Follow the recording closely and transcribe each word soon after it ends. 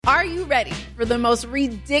Are you ready for the most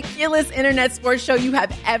ridiculous internet sports show you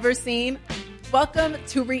have ever seen? Welcome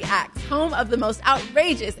to Reacts, home of the most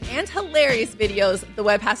outrageous and hilarious videos the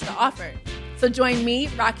web has to offer. So join me,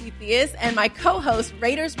 Rocky Theus, and my co-host,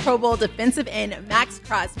 Raiders Pro Bowl defensive end Max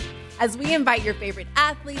Crosby, as we invite your favorite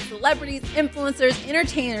athletes, celebrities, influencers,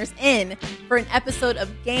 entertainers in for an episode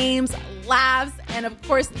of games, laughs, and of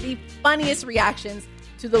course, the funniest reactions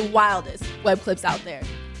to the wildest web clips out there.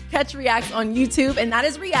 Catch Reacts on YouTube, and that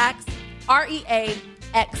is Reacts,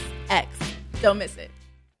 REAXX. Don't miss it.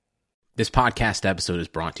 This podcast episode is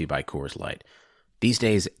brought to you by Coors Light. These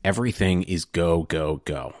days, everything is go, go,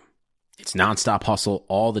 go. It's nonstop hustle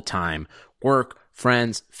all the time. Work,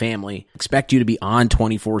 friends, family, expect you to be on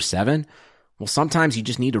 24/7. Well, sometimes you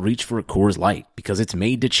just need to reach for a Coors Light because it's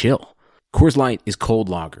made to chill. Coors Light is cold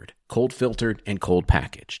lagered, cold filtered, and cold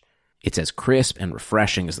packaged. It's as crisp and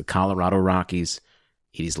refreshing as the Colorado Rockies.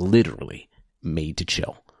 It is literally made to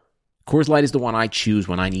chill. Coors Light is the one I choose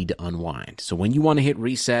when I need to unwind. So when you want to hit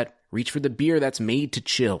reset, reach for the beer that's made to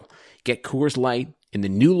chill. Get Coors Light in the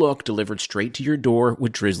new look delivered straight to your door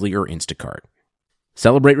with Drizzly or Instacart.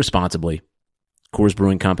 Celebrate responsibly. Coors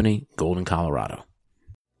Brewing Company, Golden, Colorado.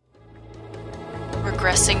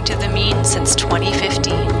 Regressing to the mean since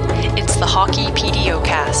 2015, it's the Hockey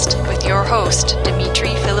PDOcast with your host, Dmitry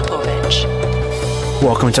Filipovich.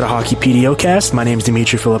 Welcome to the Hockey PDOcast. My name is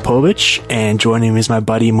Dmitry Filipovich, and joining me is my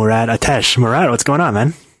buddy Murat Atesh. Murat, what's going on,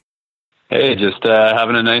 man? Hey, just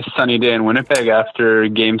having a nice sunny day in Winnipeg after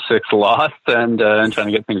Game 6 loss and trying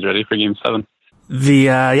to get things ready for Game 7.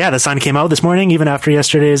 The sun came out this morning, even after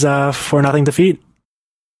yesterday's 4-0 defeat.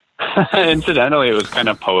 Incidentally, it was kind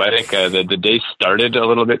of poetic. The day started a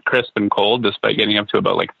little bit crisp and cold, despite getting up to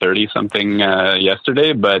about 30-something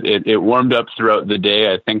yesterday, but it warmed up throughout the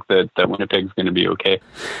day. I think that Winnipeg's going to be okay.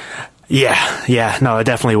 Yeah, no, it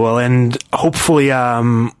definitely will. And hopefully,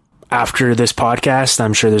 after this podcast,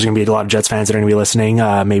 I'm sure there's going to be a lot of Jets fans that are going to be listening.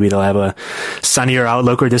 Maybe they'll have a sunnier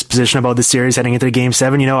outlook or disposition about the series heading into Game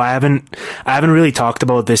 7. You know, I haven't really talked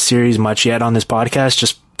about this series much yet on this podcast,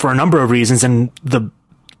 just for a number of reasons. And the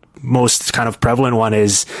most kind of prevalent one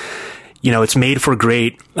is, you know, it's made for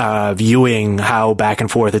great viewing how back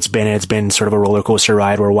and forth it's been. It's been sort of a roller coaster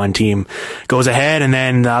ride where one team goes ahead and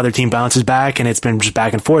then the other team bounces back, and it's been just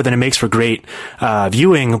back and forth, and it makes for great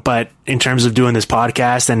viewing. But in terms of doing this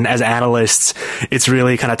podcast and as analysts, it's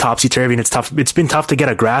really kind of topsy-turvy, and it's tough. It's been tough to get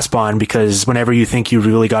a grasp on, because whenever you think you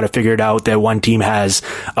really got to figure it out that one team has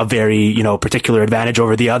a very, you know, particular advantage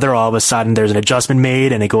over the other, all of a sudden there's an adjustment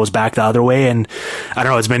made and it goes back the other way. And I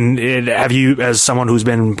don't know, have you, as someone who's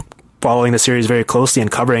been following the series very closely and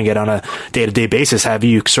covering it on a day-to-day basis, have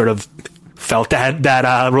you sort of felt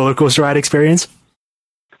that roller coaster ride experience?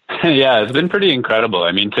 Yeah, it's been pretty incredible.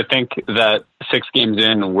 I mean, to think that 6 games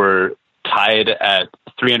in, we're tied at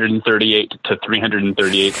 338 to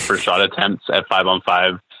 338 for shot attempts at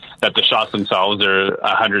 5-on-5, that the shots themselves are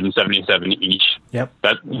 177 each. Yep.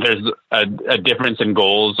 That there's a difference in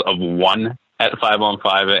goals of 1 at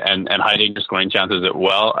 5-on-5 and high danger scoring chances as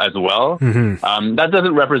well. Mm-hmm. That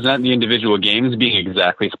doesn't represent the individual games being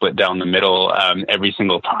exactly split down the middle every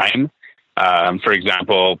single time. For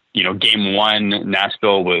example, you know, Game 1,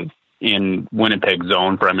 Nashville was in Winnipeg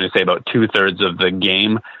zone for, I'm going to say, about 2/3 of the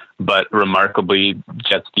game, but remarkably,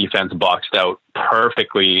 Jets defense boxed out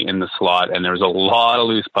perfectly in the slot, and there was a lot of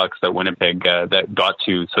loose pucks that Winnipeg that got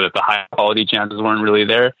to, so that the high quality chances weren't really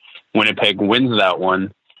there. Winnipeg wins that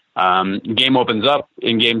one. Game opens up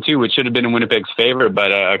in Game 2, which should have been in Winnipeg's favor,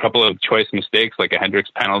 but a couple of choice mistakes, like a Hendricks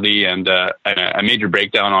penalty and a major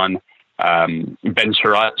breakdown on Ben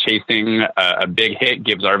Sherratt chasing a big hit,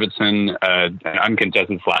 gives Arvidsson an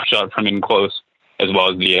uncontested slap shot from in close, as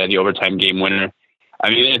well as the overtime game winner. I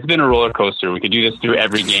mean, it's been a roller coaster. We could do this through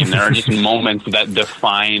every game. There are just moments that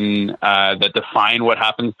define what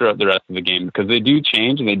happens throughout the rest of the game, because they do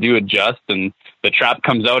change and they do adjust, and the trap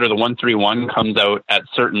comes out, or the 1-3-1 comes out at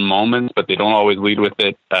certain moments, but they don't always lead with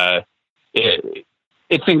it.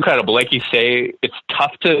 It's incredible. Like you say, it's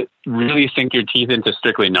tough to really sink your teeth into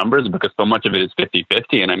strictly numbers, because so much of it is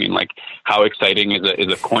 50-50. And I mean, like, how exciting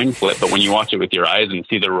is a coin flip? But when you watch it with your eyes and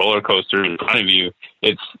see the roller coaster in front of you,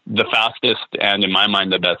 it's the fastest and, in my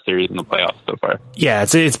mind, the best series in the playoffs so far. Yeah,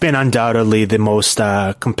 it's been undoubtedly the most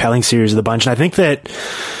compelling series of the bunch. And I think that,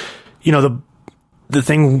 you know, the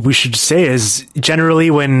thing we should say is generally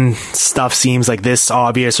when stuff seems like this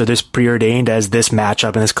obvious or this preordained as this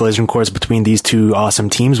matchup and this collision course between these two awesome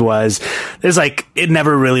teams was, there's like, it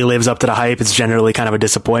never really lives up to the hype. It's generally kind of a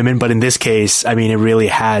disappointment. But in this case, I mean, it really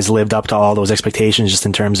has lived up to all those expectations just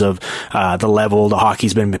in terms of the level the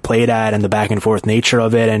hockey's been played at and the back and forth nature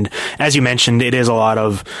of it. And as you mentioned, it is a lot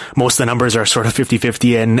of, most of the numbers are sort of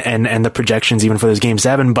 50-50 and the projections even for this game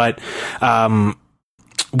 7. But,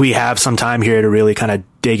 we have some time here to really kind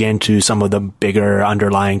of dig into some of the bigger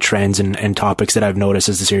underlying trends and topics that I've noticed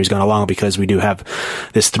as the series gone along, because we do have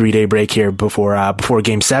this 3-day break here before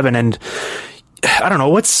game 7. And I don't know,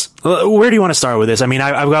 where do you want to start with this? I mean,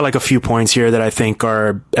 I've got like a few points here that I think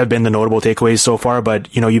have been the notable takeaways so far,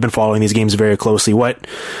 but you know, you've been following these games very closely. What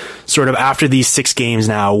sort of after these 6 games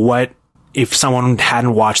now, what if someone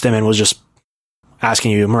hadn't watched them and was just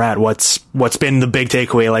asking you, Murat, what's been the big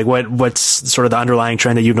takeaway? Like what's sort of the underlying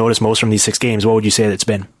trend that you've noticed most from these 6 games? What would you say that's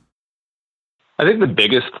been? I think the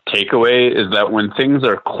biggest takeaway is that when things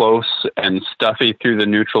are close and stuffy through the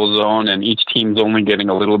neutral zone and each team's only getting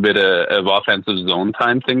a little bit of offensive zone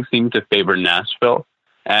time, things seem to favor Nashville.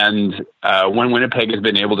 And when Winnipeg has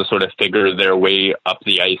been able to sort of figure their way up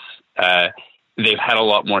the ice, they've had a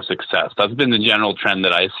lot more success. That's been the general trend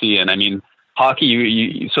that I see. And I mean, hockey,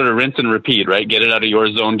 you sort of rinse and repeat, right? Get it out of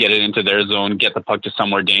your zone, get it into their zone, get the puck to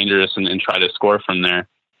somewhere dangerous and try to score from there.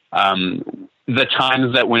 The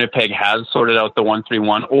times that Winnipeg has sorted out the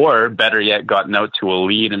 1-3-1, or better yet, gotten out to a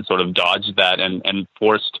lead and sort of dodged that and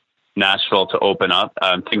forced Nashville to open up,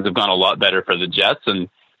 things have gone a lot better for the Jets. And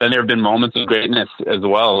then there have been moments of greatness as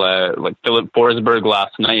well, like Philip Forsberg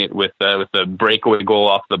last night with the breakaway goal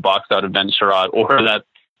off the box out of Ben Sherratt, or that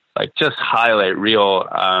like just highlight reel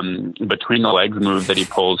between the legs move that he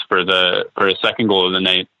pulls for his second goal of the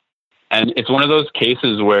night. And it's one of those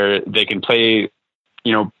cases where they can play,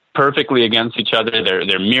 you know, perfectly against each other.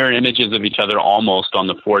 They're mirror images of each other almost on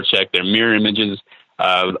the forecheck. They're mirror images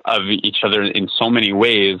of each other in so many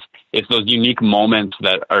ways. It's those unique moments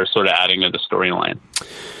that are sort of adding to the storyline.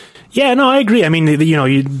 Yeah, no, I agree. I mean, you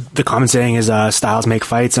know, the common saying is styles make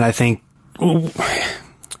fights, and I think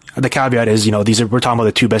the caveat is, you know, we're talking about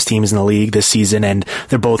the 2 best teams in the league this season, and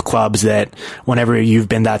they're both clubs that whenever you've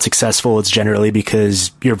been that successful, it's generally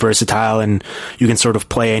because you're versatile and you can sort of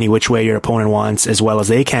play any which way your opponent wants as well as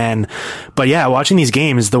they can. But yeah, watching these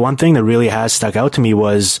games, the one thing that really has stuck out to me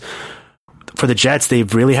was, for the Jets,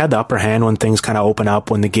 they've really had the upper hand when things kind of open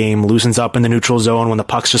up, when the game loosens up in the neutral zone, when the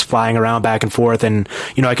puck's just flying around back and forth. And,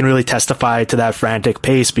 you know, I can really testify to that frantic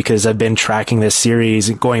pace because I've been tracking this series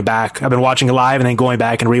and going back. I've been watching it live and then going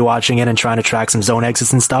back and rewatching it and trying to track some zone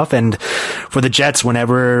exits and stuff. And for the Jets,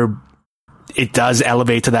 whenever it does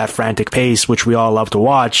elevate to that frantic pace, which we all love to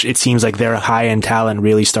watch, it seems like their high-end talent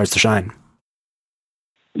really starts to shine.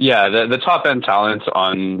 Yeah, the top end talent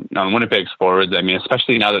on Winnipeg's forwards. I mean,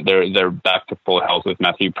 especially now that they're back to full health with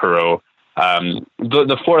Matthew Perreault.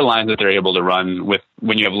 The 4 lines that they're able to run with,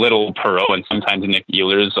 when you have Little, Perreault, and sometimes Nick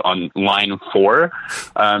Ehlers on line 4,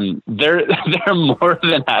 they're more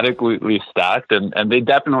than adequately stacked, and they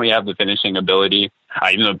definitely have the finishing ability.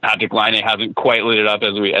 Even though Patrick Laine hasn't quite lit it up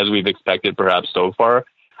as we've expected, perhaps so far.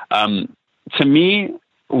 To me,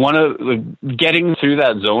 one of getting through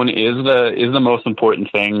that zone is the most important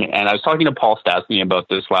thing. And I was talking to Paul Stastny about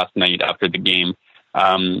this last night after the game.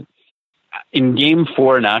 In game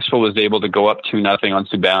 4, Nashville was able to go up 2-0 on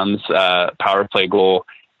Subban's power play goal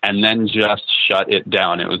and then just shut it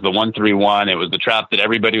down. It was the 1-3-1. It was the trap that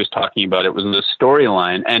everybody was talking about. It was the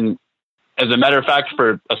storyline. And as a matter of fact,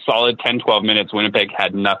 for a solid 10-12 minutes, Winnipeg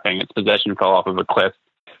had nothing. Its possession fell off of a cliff.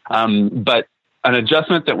 But an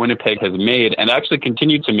adjustment that Winnipeg has made and actually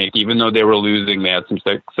continued to make, even though they were losing, they had some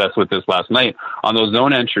success with this last night. On those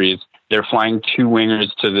zone entries, they're flying 2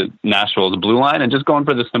 wingers to the Nashville's blue line and just going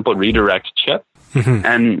for the simple redirect chip. Mm-hmm.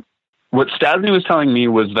 And what Stastny was telling me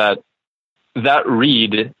was that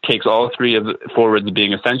read takes all 3 of the forwards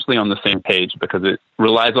being essentially on the same page because it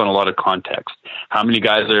relies on a lot of context. How many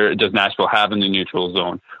guys does Nashville have in the neutral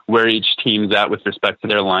zone? Where each team's at with respect to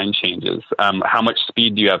their line changes? How much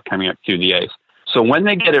speed do you have coming up through the ice? So when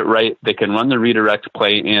they get it right, they can run the redirect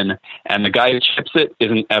play in, and the guy who chips it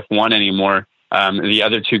isn't F1 anymore. The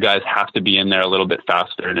other 2 guys have to be in there a little bit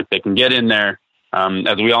faster. And if they can get in there,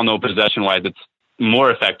 as we all know, possession-wise, it's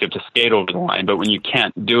more effective to skate over the line. But when you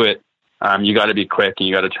can't do it, you got to be quick and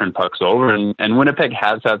you got to turn pucks over. And Winnipeg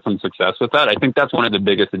has had some success with that. I think that's one of the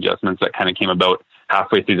biggest adjustments that kind of came about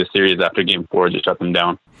halfway through the series after game 4 just shut them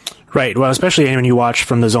down. Right. Well, especially when you watch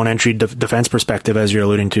from the zone entry defense perspective, as you're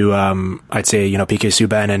alluding to, I'd say, PK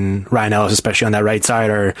Subban and Ryan Ellis, especially on that right side,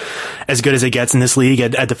 are as good as it gets in this league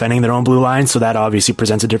at defending their own blue line. So that obviously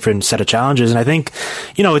presents a different set of challenges. And I think,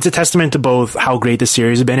 it's a testament to both how great the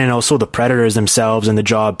series has been and also the Predators themselves and the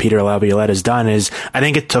job Peter Laviolette has done. Is I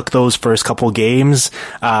think it took those first couple games,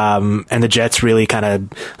 and the Jets really kind of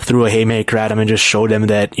threw a haymaker at them and just showed them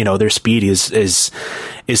that, their speed is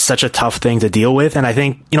such a tough thing to deal with. And I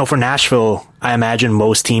think, for Nashville, I imagine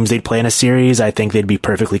most teams they'd play in a series, I think they'd be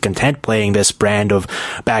perfectly content playing this brand of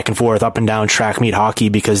back and forth, up and down track meet hockey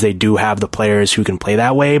because they do have the players who can play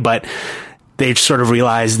that way. But they sort of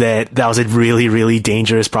realized that was a really, really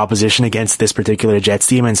dangerous proposition against this particular Jets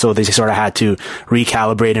team. And so they sort of had to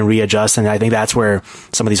recalibrate and readjust. And I think that's where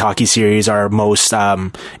some of these hockey series are most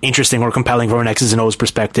interesting or compelling from an X's and O's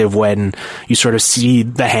perspective, when you sort of see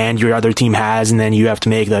the hand your other team has, and then you have to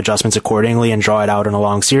make the adjustments accordingly and draw it out in a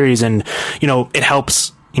long series. And, it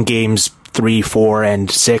helps in games 3, 4, and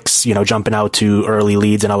 6, jumping out to early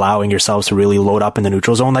leads and allowing yourselves to really load up in the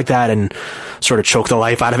neutral zone like that and sort of choke the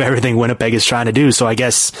life out of everything Winnipeg is trying to do. So I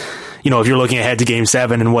guess, if you're looking ahead to Game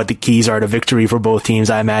 7 and what the keys are to victory for both teams,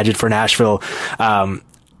 I imagine for Nashville,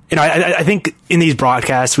 I think in these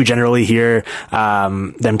broadcasts, we generally hear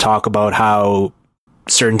them talk about how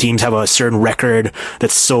certain teams have a certain record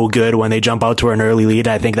that's so good when they jump out to an early lead.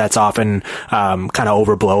 I think that's often kind of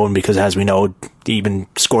overblown because, as we know, even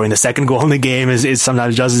scoring the second goal in the game is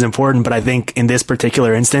sometimes just as important. But I think in this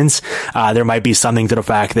particular instance, there might be something to the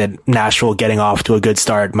fact that Nashville getting off to a good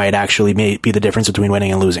start might actually be the difference between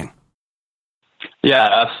winning and losing.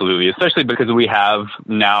 Yeah, absolutely. Especially because we have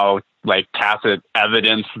now tacit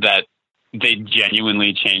evidence that they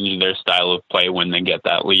genuinely change their style of play when they get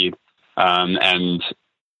that lead. And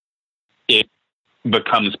it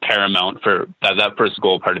becomes paramount for that first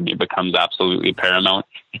goal. Part of me becomes absolutely paramount.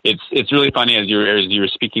 It's really funny as you were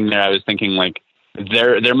speaking there. I was thinking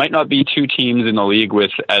there might not be two teams in the league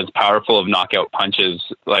with as powerful of knockout punches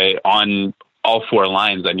on all four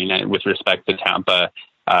lines. I mean, with respect to Tampa,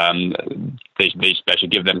 I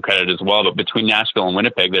should give them credit as well. But between Nashville and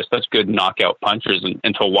Winnipeg, they're such good knockout punchers,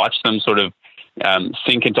 and to watch them sort of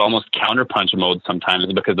sink into almost counterpunch mode sometimes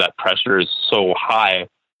because that pressure is so high.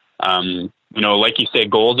 Like you say,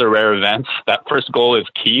 goals are rare events. That first goal is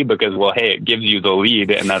key because, it gives you the lead,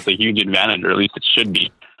 and that's a huge advantage, or at least it should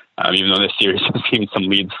be. Even though this series has seen some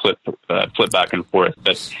leads flip back and forth,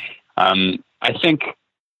 but I think,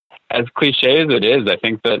 as cliche as it is, I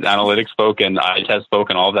think that analytics folk and eye test folk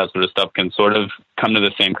and all of that sort of stuff can sort of come to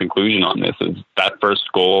the same conclusion on this. Is that first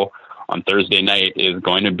goal on Thursday night is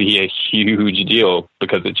going to be a huge deal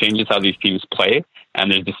because it changes how these teams play,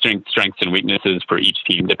 and there's distinct strengths and weaknesses for each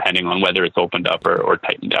team depending on whether it's opened up or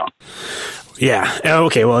tightened down. Yeah.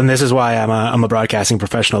 Okay. Well, and this is why I'm a broadcasting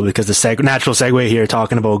professional, because the natural segue here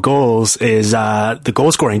talking about goals is the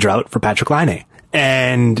goal scoring drought for Patrik Laine.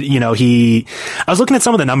 And, I was looking at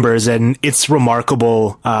some of the numbers, and it's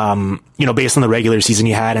remarkable, based on the regular season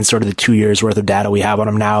he had and sort of the 2 years worth of data we have on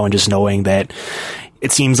him now, and just knowing that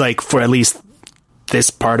it seems like for at least this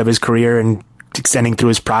part of his career and extending through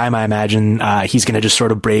his prime, I imagine he's going to just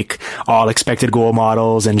sort of break all expected goal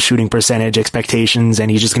models and shooting percentage expectations,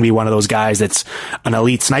 and he's just going to be one of those guys that's an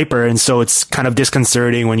elite sniper. And so it's kind of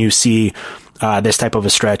disconcerting when you see this type of a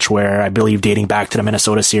stretch where I believe dating back to the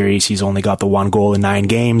Minnesota series, he's only got the 1 goal in 9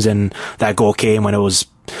 games, and that goal came when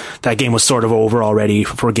that game was sort of over already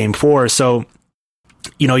for Game 4. So,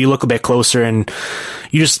 you look a bit closer and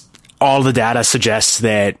all the data suggests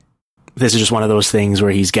that this is just one of those things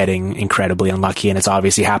where he's getting incredibly unlucky, and it's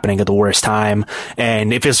obviously happening at the worst time.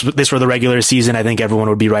 And if this were the regular season, I think everyone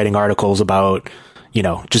would be writing articles about,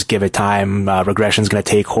 just give it time. Regression's going to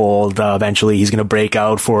take hold. Eventually he's going to break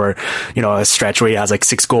out for, a stretch where he has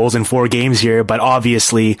 6 goals in 4 games here. But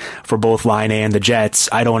obviously for both Laine and the Jets,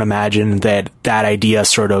 I don't imagine that idea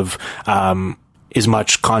sort of, is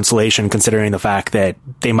much consolation considering the fact that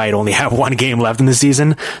they might only have 1 game left in the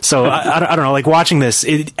season. So I don't know, watching this,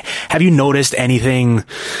 have you noticed anything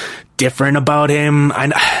different about him?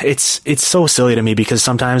 It's so silly to me because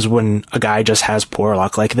sometimes when a guy just has poor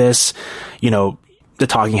luck like this, the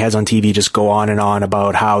talking heads on TV just go on and on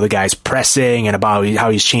about how the guy's pressing and about how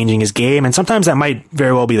he's changing his game. And sometimes that might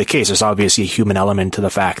very well be the case. There's obviously a human element to the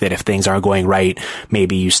fact that if things aren't going right,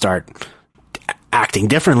 maybe you start acting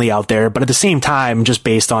differently out there. But at the same time, just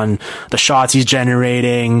based on the shots he's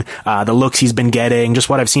generating, the looks he's been getting, just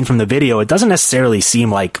what I've seen from the video, it doesn't necessarily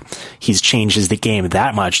seem like he's changed the game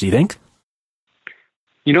that much. Do you think?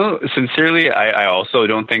 Sincerely, I also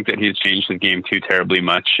don't think that he's changed his game too terribly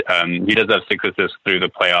much. He does have 6 assists through the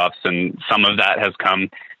playoffs, and some of that has come,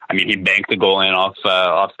 I mean, he banked a goal in off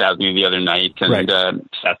Stastny the other night, and right.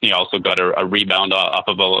 Stastny also got a rebound off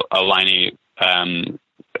of a Laine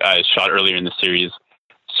shot earlier in the series.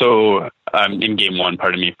 So in game one,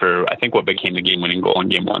 for I think what became the game-winning goal in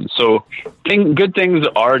game one. So good things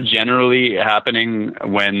are generally happening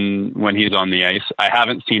when he's on the ice. I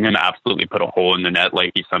haven't seen him absolutely put a hole in the net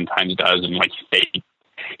like he sometimes does, and like you say,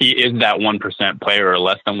 he is that 1% player or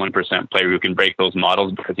less than 1% player who can break those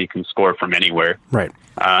models because he can score from anywhere. Right.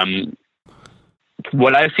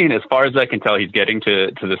 What I've seen, as far as I can tell, he's getting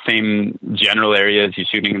to the same general areas. He's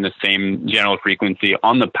shooting in the same general frequency.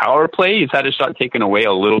 On the power play, he's had his shot taken away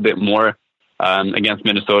a little bit more against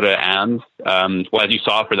Minnesota. And, as you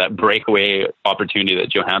saw for that breakaway opportunity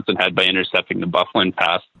that Johansson had by intercepting the Byfuglien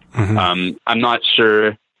pass, I'm not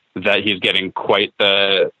sure that he's getting quite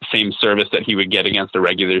the same service that he would get against a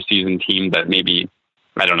regular season team that maybe,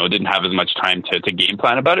 I don't know, didn't have as much time to game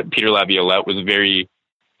plan about it. Peter Laviolette was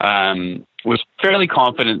fairly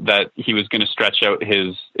confident that he was going to stretch out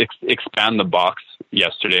expand the box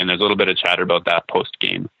yesterday. And there's a little bit of chatter about that post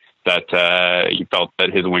game, that he felt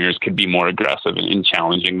that his wingers could be more aggressive in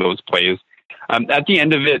challenging those plays. At the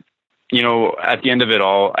end of it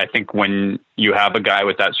all, I think when you have a guy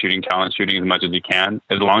with that shooting talent, shooting as much as he can,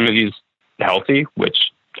 as long as he's healthy, which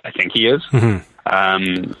I think he is,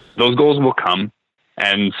 those goals will come.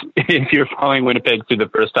 And if you're following Winnipeg through the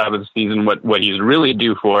first half of the season, what he's really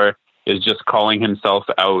due for is just calling himself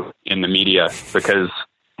out in the media, because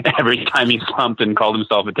every time he slumped and called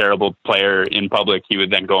himself a terrible player in public, he would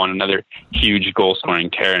then go on another huge goal-scoring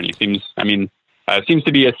tear. And he seems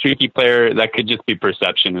to be a streaky player. That could just be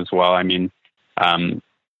perception as well. I mean,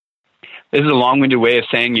 this is a long-winded way of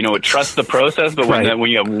saying, trust the process, but when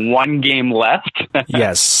you have one game left,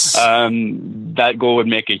 yes, that goal would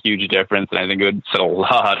make a huge difference, and I think it would set a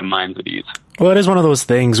lot of minds at ease. Well, it is one of those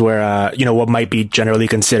things where, what might be generally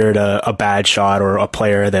considered a bad shot, or a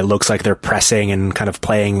player that looks like they're pressing and kind of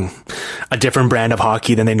playing a different brand of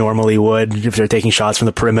hockey than they normally would if they're taking shots from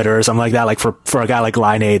the perimeter or something like that. Like for a guy like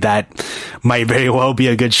Laine, that might very well be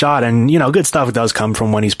a good shot. And, good stuff does come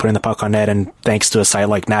from when he's putting the puck on net. And thanks to a site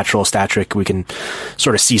like Natural Stat Trick, we can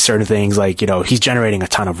sort of see certain things like, he's generating a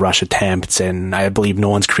ton of rush attempts. And I believe no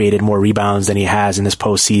one's created more rebounds than he has in this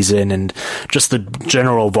postseason, and just the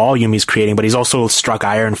general volume he's creating. But he's also struck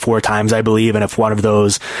iron 4 times, I believe. And if one of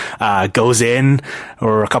those goes in,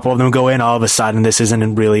 or a couple of them go in, all of a sudden this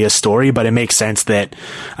isn't really a story. But it makes sense that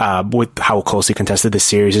with how closely contested this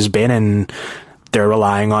series has been, and they're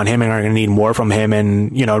relying on him and are going to need more from him.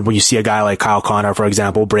 And, when you see a guy like Kyle Connor, for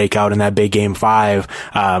example, break out in that big game 5,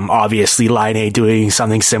 obviously Laine doing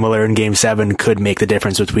something similar in game 7 could make the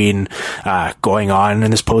difference between going on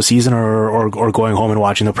in this postseason or going home and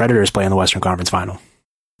watching the Predators play in the Western Conference Final.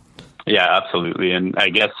 Yeah, absolutely. And I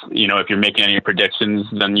guess, if you're making any predictions,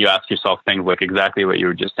 then you ask yourself things like exactly what you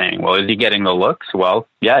were just saying. Well, is he getting the looks? Well,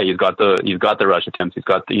 yeah, he's got the rush attempts.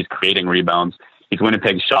 He's creating rebounds. He's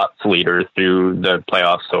Winnipeg's shots leader through the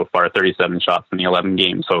playoffs so far, 37 shots in the 11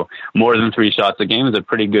 games. So more than 3 shots a game is a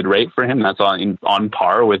pretty good rate for him. That's on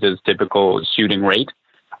par with his typical shooting rate.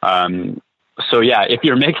 So yeah, if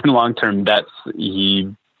you're making long-term bets,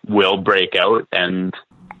 he will break out. And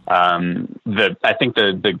I think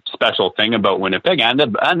the special thing about Winnipeg and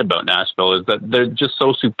about Nashville is that they're just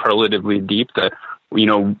so superlatively deep that,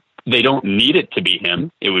 they don't need it to be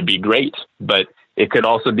him. It would be great, but it could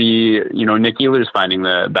also be, Nick Ehlers finding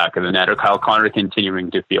the back of the net, or Kyle Connor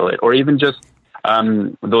continuing to feel it, or even just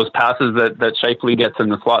those passes that Scheifele gets in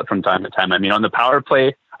the slot from time to time. I mean, on the power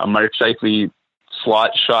play, a Mark Scheifele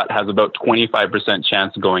slot shot has about 25%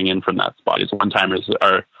 chance going in from that spot. His one-timers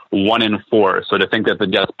are 1 in 4. So to think that the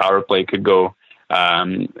Jets power play could go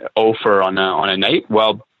 0-for on a night,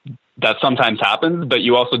 well, that sometimes happens, but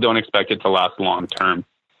you also don't expect it to last long term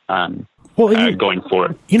going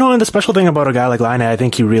forward. And the special thing about a guy like Laine, I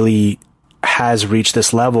think he really has reached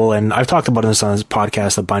this level, and I've talked about this on this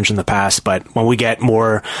podcast a bunch in the past, but when we get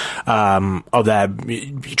more of that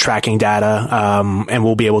tracking data, and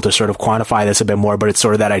we'll be able to sort of quantify this a bit more, but it's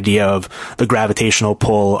sort of that idea of the gravitational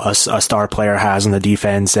pull a star player has on the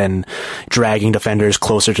defense and dragging defenders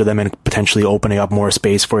closer to them and potentially opening up more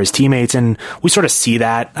space for his teammates. And we sort of see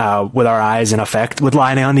that with our eyes in effect with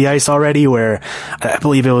Laine on the ice already, where I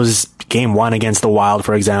believe it was game 1 against the Wild,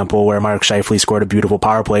 for example, where Mark Scheifele scored a beautiful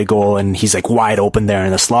power play goal and he's like wide open there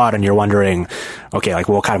in the slot, and you're wondering, okay, like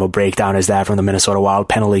what kind of a breakdown is that from the Minnesota Wild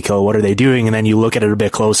penalty kill? What are they doing? And then you look at it a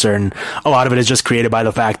bit closer, and a lot of it is just created by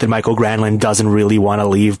the fact that Michael Granlund doesn't really want to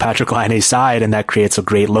leave Patrick Laine's side, and that creates a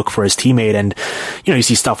great look for his teammate. And you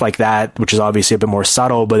see stuff like that, which is obviously a bit more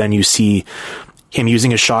subtle, but then you see him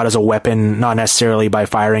using his shot as a weapon, not necessarily by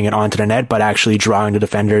firing it onto the net, but actually drawing the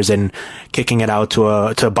defenders and kicking it out to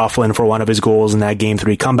Byfuglien for one of his goals in that Game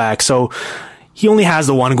 3 comeback. So he only has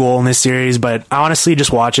the one goal in this series, but honestly,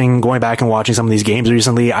 just going back and watching some of these games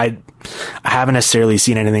recently, I haven't necessarily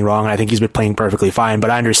seen anything wrong. I think he's been playing perfectly fine, but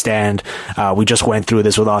I understand we just went through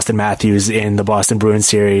this with Austin Matthews in the Boston Bruins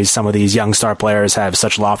series. Some of these young star players have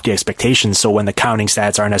such lofty expectations, so when the counting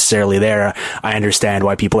stats aren't necessarily there, I understand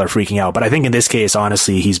why people are freaking out. But I think in this case,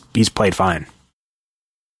 honestly, he's played fine.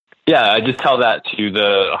 Yeah, I just tell that to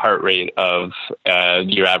the heart rate of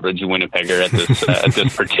your average Winnipegger at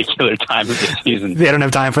this particular time of the season. They don't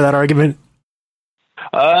have time for that argument?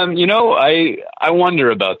 I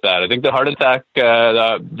wonder about that. I think the heart attack,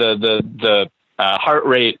 the heart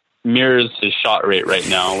rate mirrors his shot rate right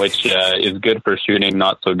now, which is good for shooting,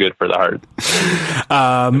 not so good for the heart.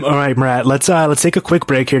 All right, Murat, let's take a quick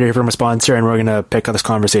break here to hear from a sponsor, and we're going to pick up this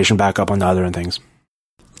conversation back up on the other end things.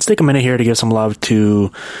 Let's take a minute here to give some love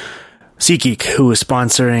to SeatGeek, who is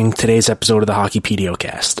sponsoring today's episode of the Hockey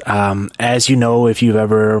PDOcast. As you know, if you've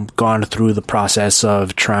ever gone through the process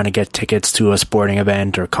of trying to get tickets to a sporting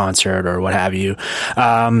event or concert or what have you,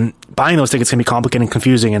 buying those tickets can be complicated and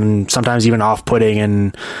confusing and sometimes even off-putting,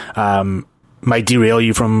 and might derail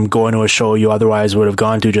you from going to a show you otherwise would have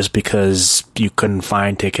gone to just because you couldn't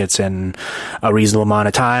find tickets in a reasonable amount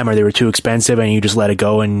of time, or they were too expensive and you just let it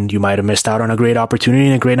go, and you might have missed out on a great opportunity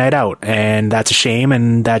and a great night out. And that's a shame,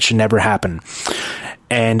 and that should never happen.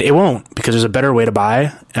 And it won't, because there's a better way to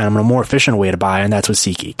buy and a more efficient way to buy, and that's with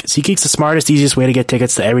SeatGeek. SeatGeek's the smartest, easiest way to get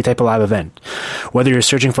tickets to every type of live event. Whether you're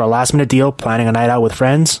searching for a last-minute deal, planning a night out with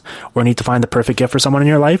friends, or need to find the perfect gift for someone in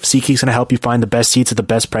your life, SeatGeek's going to help you find the best seats at the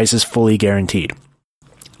best prices, fully guaranteed.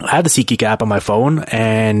 I have the SeatGeek app on my phone,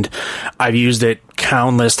 and I've used it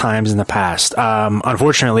countless times in the past.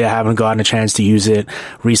 Unfortunately, I haven't gotten a chance to use it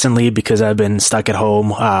recently because I've been stuck at home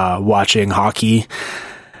watching hockey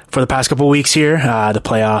for the past couple of weeks here. The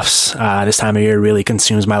playoffs this time of year really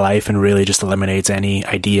consumes my life and really just eliminates any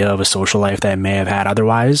idea of a social life that I may have had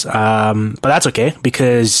otherwise. But that's okay,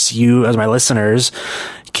 because you, as my listeners,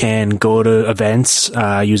 can go to events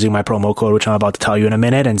using my promo code, which I'm about to tell you in a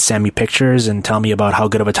minute, and send me pictures and tell me about how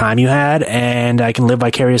good of a time you had, and I can live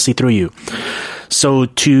vicariously through you. So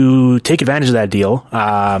to take advantage of that deal,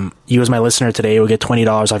 you as my listener today will get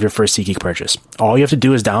 $20 off your first SeatGeek purchase. All you have to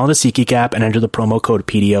do is download the SeatGeek app and enter the promo code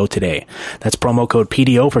PDO today. That's promo code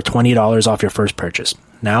PDO for $20 off your first purchase.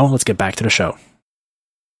 Now, let's get back to the show.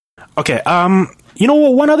 Okay, you know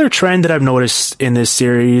what, one other trend that I've noticed in this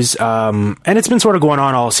series, and it's been sort of going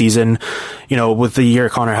on all season, you know, with the year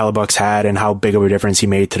Connor Hellebuyck's had and how big of a difference he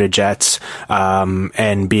made to the Jets,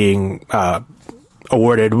 and being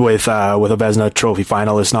awarded with a Vezina Trophy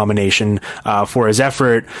finalist nomination for his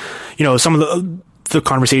effort. You know, some of the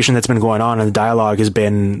conversation that's been going on and the dialogue has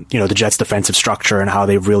been, you know, the Jets' defensive structure and how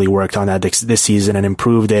they've really worked on that this season and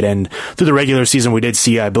improved it. And through the regular season, we did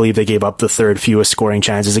see, I believe they gave up the third fewest scoring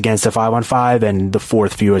chances against a 5-on-5 and the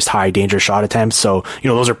fourth fewest high danger shot attempts. So, you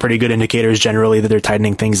know, those are pretty good indicators generally that they're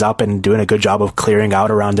tightening things up and doing a good job of clearing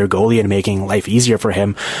out around their goalie and making life easier for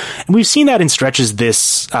him. And we've seen that in stretches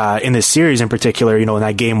in this series in particular. You know, in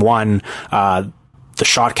that game one, the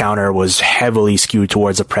shot counter was heavily skewed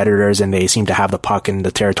towards the Predators, and they seemed to have the puck and the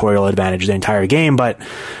territorial advantage the entire game. But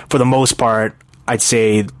for the most part, I'd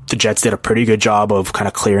say the Jets did a pretty good job of kind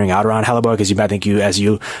of clearing out around Hellebuyck, as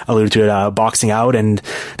you alluded to it, boxing out, and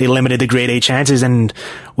they limited the grade A chances. And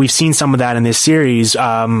we've seen some of that in this series.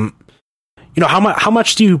 You know, how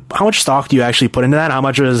much stock do you actually put into that? How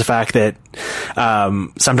much is the fact that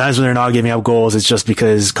sometimes when they're not giving up goals, it's just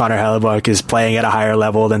because Connor Hellebuyck is playing at a higher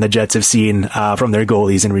level than the Jets have seen from their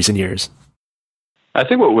goalies in recent years? I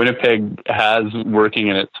think what Winnipeg has working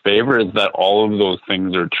in its favor is that all of those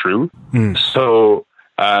things are true. So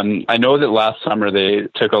I know that last summer they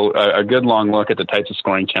took a good long look at the types of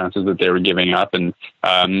scoring chances that they were giving up. And,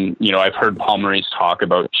 you know, I've heard Paul Maurice talk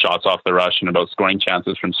about shots off the rush and about scoring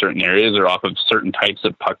chances from certain areas or off of certain types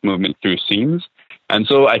of puck movement through seams. And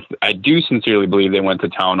so I do sincerely believe they went to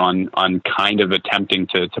town on kind of attempting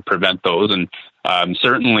to prevent those. And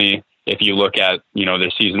certainly if you look at, you know,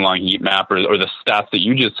 their season-long heat map or the stats that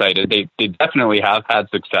you just cited, they definitely have had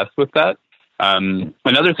success with that.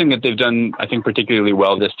 Another thing that they've done, I think, particularly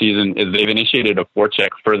well this season is they've initiated a forecheck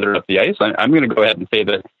further up the ice. I'm going to go ahead and say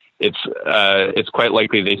that it's quite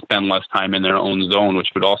likely they spend less time in their own zone, which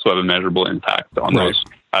would also have a measurable impact on those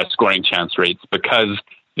scoring chance rates, because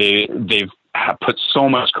they've put so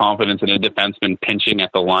much confidence in a defenseman pinching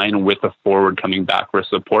at the line with a forward coming back for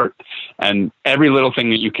support. And every little thing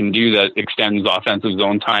that you can do that extends offensive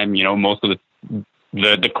zone time, you know, most of the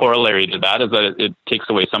the corollary to that is that it takes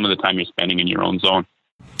away some of the time you're spending in your own zone.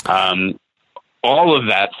 All of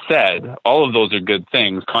that said, all of those are good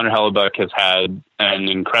things. Connor Hellebuyck has had an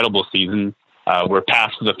incredible season. We're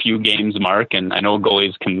past the few games mark, and I know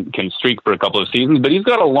goalies can streak for a couple of seasons, but he's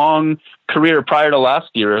got a long career prior to last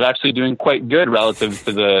year of actually doing quite good relative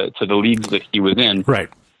to the leagues that he was in. Right.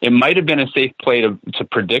 It might have been a safe play to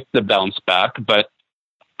predict the bounce back, but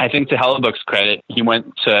I think to Hellebuck's credit, he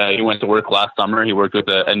went to work last summer. He worked with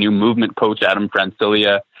a new movement coach, Adam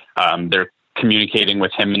Francilia. They're communicating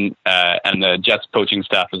with him and the Jets coaching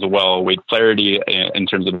staff as well. Wade Flaherty in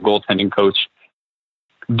terms of goaltending coach.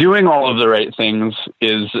 Doing all of the right things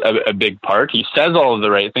is a big part. He says all of the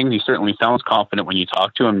right things. He certainly sounds confident when you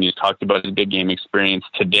talk to him. He's talked about his big game experience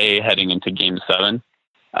today heading into Game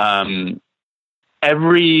 7.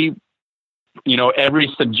 Every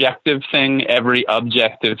subjective thing, every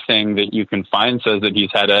objective thing that you can find says that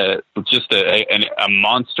he's had a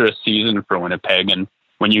monstrous season for Winnipeg. And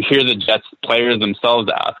when you hear the Jets players themselves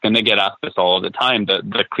ask, and they get asked this all the time,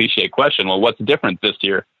 the cliche question, well, what's different this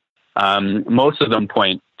year? Most of them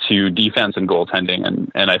point to defense and goaltending.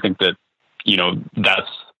 And I think that,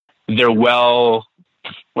 they're well,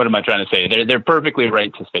 what am I trying to say? They're perfectly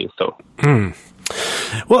right to say so.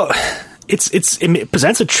 Well, it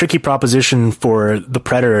presents a tricky proposition for the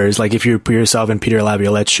Predators. Like if you put yourself in Peter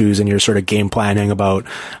Laviolette's shoes and you're sort of game planning about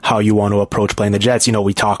how you want to approach playing the Jets.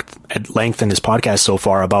 We talked at length in this podcast so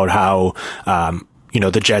far about how,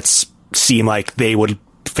 the Jets seem like they would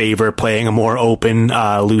favor playing a more open,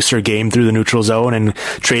 looser game through the neutral zone and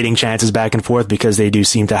trading chances back and forth because they do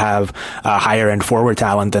seem to have higher end forward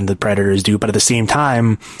talent than the Predators do. But at the same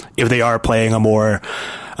time, if they are playing a more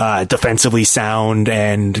defensively sound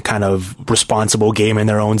and kind of responsible game in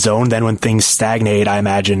their own zone, then when things stagnate, I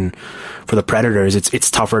imagine for the Predators, it's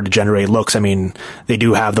tougher to generate looks. I mean, they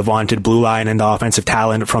do have the vaunted blue line and the offensive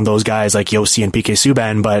talent from those guys like Yossi and PK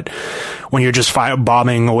Subban, but when you're just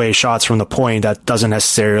bombing away shots from the point, that doesn't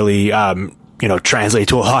necessarily translate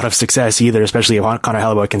to a lot of success either, especially if Connor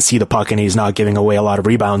Hellebuyck can see the puck and he's not giving away a lot of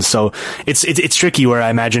rebounds. So it's tricky where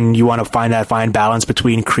I imagine you want to find that fine balance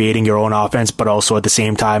between creating your own offense, but also at the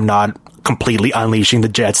same time not completely unleashing the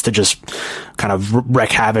Jets to just kind of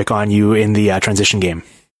wreak havoc on you in the transition game.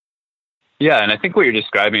 Yeah, and I think what you're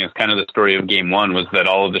describing is kind of the story of Game 1 was that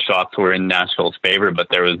all of the shots were in Nashville's favor, but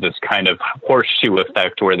there was this kind of horseshoe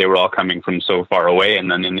effect where they were all coming from so far away, and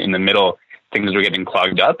then in the middle, things were getting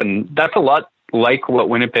clogged up. And that's a lot like what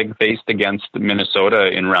Winnipeg faced against Minnesota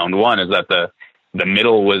in round 1, is that the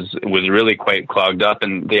middle was really quite clogged up,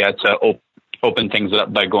 and they had to open things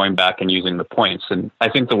up by going back and using the points. And I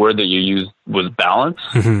think the word that you used was balance.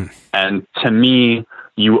 Mm-hmm. And to me,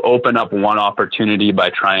 you open up one opportunity by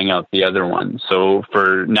trying out the other one. So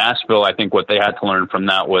for Nashville, I think what they had to learn from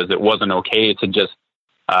that was it wasn't okay to just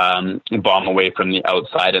bomb away from the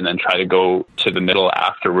outside and then try to go to the middle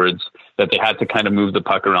afterwards, that they had to kind of move the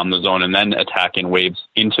puck around the zone and then attack in waves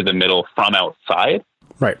into the middle from outside.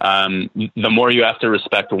 Right. The more you have to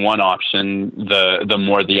respect one option, the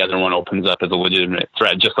more the other one opens up as a legitimate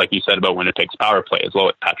threat, just like you said about Winnipeg's power play as well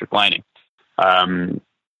with Patrick Laine.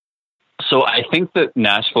 So I think that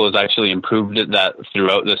Nashville has actually improved at that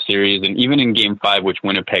throughout the series. And even in Game 5, which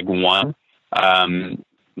Winnipeg won,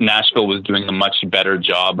 Nashville was doing a much better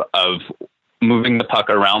job of moving the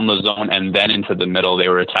puck around the zone and then into the middle. They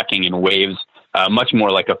were attacking in waves, much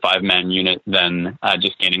more like a 5-man unit than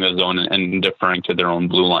just gaining the zone and deferring to their own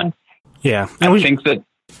blue line. Yeah. And I think that...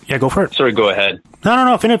 Yeah, go for it. Sorry, go ahead.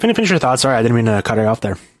 No. Finish your thoughts. Sorry, I didn't mean to cut it off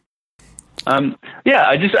there.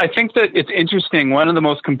 I think that it's interesting. One of the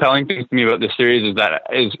most compelling things to me about this series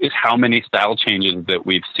is how many style changes that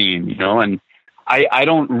we've seen, and I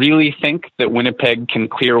don't really think that Winnipeg can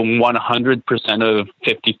clear 100% of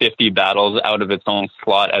 50-50 battles out of its own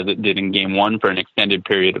slot as it did in Game 1 for an extended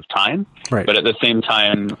period of time. Right. But at the same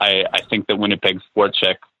time, I think that Winnipeg's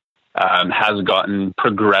forecheck has gotten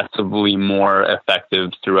progressively more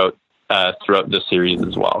effective throughout the series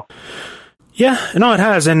as well. Yeah, no, it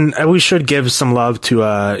has. And we should give some love to,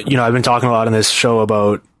 I've been talking a lot on this show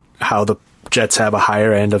about how the Jets have a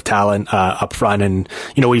higher end of talent up front. And,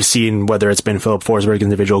 we've seen whether it's been Philip Forsberg's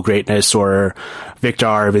individual greatness or Victor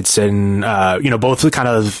Arvidsson, both the kind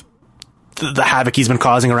of the havoc he's been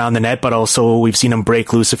causing around the net, but also we've seen him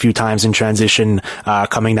break loose a few times in transition,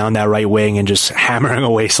 coming down that right wing and just hammering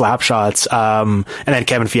away slap shots. And then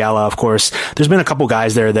Kevin Fiala, of course. There's been a couple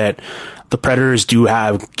guys there that the Predators do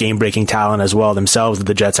have game-breaking talent as well themselves that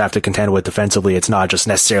the Jets have to contend with defensively. It's not just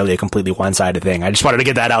necessarily a completely one-sided thing. I just wanted to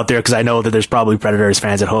get that out there because I know that there's probably Predators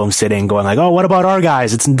fans at home sitting going like, oh, what about our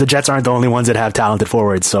guys? The Jets aren't the only ones that have talented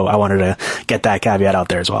forwards, so I wanted to get that caveat out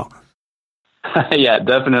there as well. Yeah,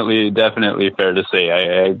 definitely fair to say.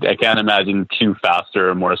 I can't imagine two faster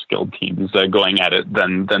or more skilled teams going at it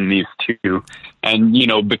than these two. And,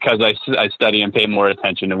 because I study and pay more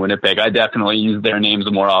attention to Winnipeg, I definitely use their names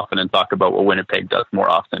more often and talk about what Winnipeg does more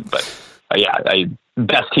often. But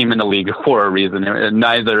best team in the league for a reason.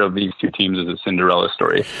 Neither of these two teams is a Cinderella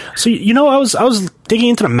story. So, I was digging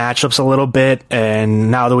into the matchups a little bit, and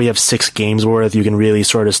now that we have 6 games worth, you can really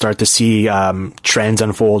sort of start to see trends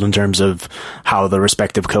unfold in terms of how the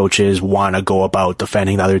respective coaches want to go about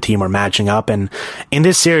defending the other team or matching up. And in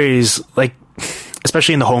this series,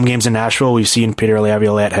 especially in the home games in Nashville, we've seen Peter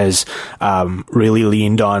Laviolette has really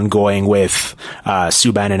leaned on going with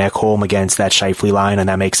Subban and Ekholm against that Scheifele line, and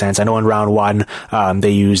that makes sense. I know in round 1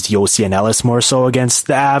 they used Josi and Ellis more so against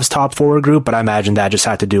the Avs top forward group, but I imagine that just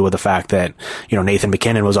had to do with the fact that Nathan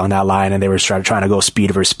MacKinnon was on that line and they were trying to go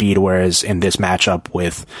speed over speed, whereas in this matchup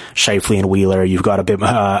with Scheifele and Wheeler, you've got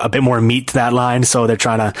a bit more meat to that line, so they're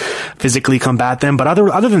trying to physically combat them. But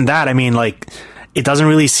other than that, it doesn't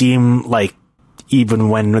really seem like, even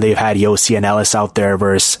when they've had Josi and Ellis out there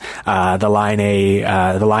versus the line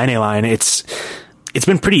A line, it's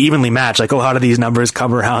been pretty evenly matched. A lot of these numbers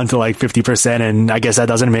come around to 50%, and I guess that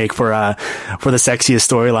doesn't make for the sexiest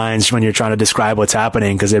storylines when you're trying to describe what's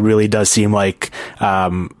happening, because it really does seem like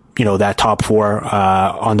that top 4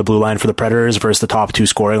 on the blue line for the Predators versus the top 2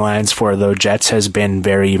 scoring lines for the Jets has been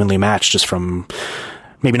very evenly matched, just from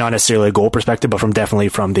maybe not necessarily a goal perspective, but definitely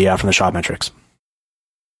from the shot metrics.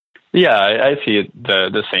 Yeah, I see it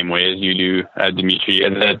the same way as you do, Dimitri.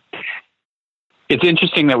 And that it's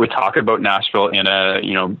interesting that we talk about Nashville in a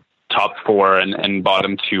top 4 and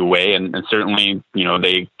bottom 2 way, and certainly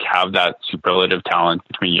they have that superlative talent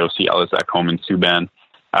between Josi, Ellis, Ekholm, and Subban.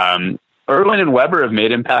 Irwin and Weber have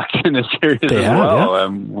made impact in this series as well.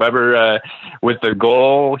 Yeah. Weber with the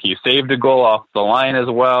goal, he saved a goal off the line as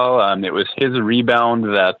well. It was his rebound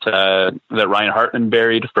that Ryan Hartman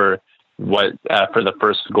buried for the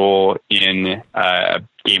first goal in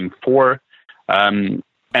Game 4. And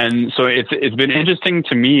so it's been interesting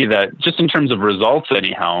to me that just in terms of results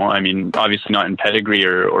anyhow, obviously not in pedigree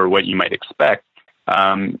or what you might expect,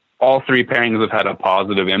 all 3 pairings have had a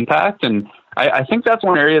positive impact. And I think that's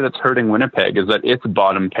one area that's hurting Winnipeg, is that its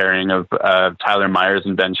bottom pairing of Tyler Myers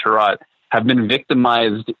and Ben Chiarot have been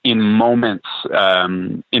victimized in moments,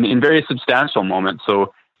 in very substantial moments.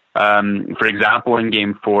 So, for example, in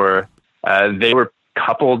Game 4, they were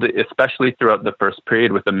coupled, especially throughout the first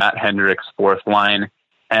period, with the Matt Hendricks fourth line.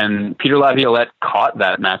 And Peter Laviolette caught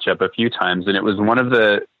that matchup a few times. And it was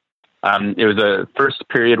it was a first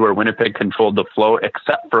period where Winnipeg controlled the flow,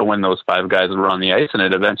 except for when those 5 guys were on the ice. And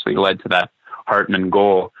it eventually led to that Hartman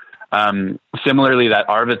goal. Similarly, that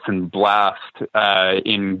Arvidsson blast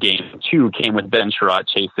in Game 2 came with Ben Chiarot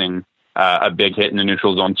chasing a big hit in the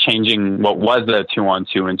neutral zone, changing what was a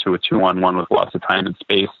 2-on-2 into a 2-on-1 with lots of time and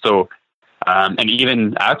space. So, and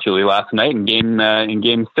even actually last night in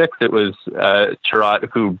Game 6, it was Chiarot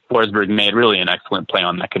who Forsberg made really an excellent play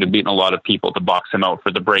on that could have beaten a lot of people to box him out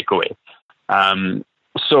for the breakaway.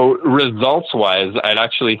 So results-wise, I'd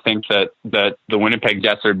actually think that the Winnipeg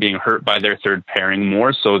Jets are being hurt by their third pairing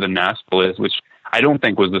more so than Nashville is, which I don't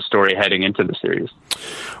think was the story heading into the series.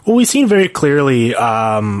 Well, we've seen very clearly,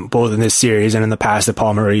 both in this series and in the past, that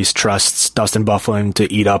Paul Maurice trusts Dustin Byfuglien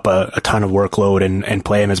to eat up a ton of workload and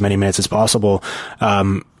play him as many minutes as possible.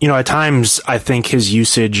 At times, I think his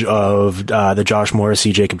usage of the Josh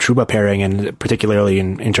Morrissey-Jacob Trouba pairing, and particularly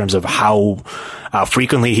in terms of how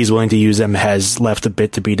frequently he's willing to use them, has left a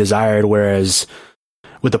bit to be desired, whereas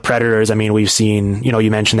with the Predators, we've seen,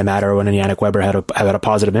 you mentioned that Matt Irwin and Yannick Weber had a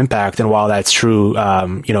positive impact. And while that's true,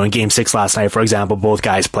 in Game 6 last night, for example, both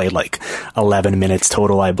guys played 11 minutes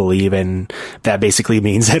total, I believe. And that basically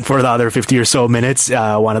means that for the other 50 or so minutes,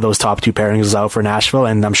 one of those top 2 pairings is out for Nashville.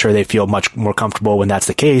 And I'm sure they feel much more comfortable when that's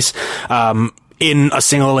the case. In a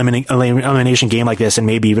single elimination game like this, and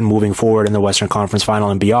maybe even moving forward in the Western Conference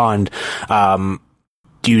Final and beyond,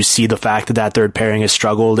 do you see the fact that third pairing has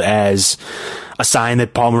struggled as a sign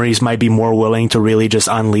that Paul Maurice might be more willing to really just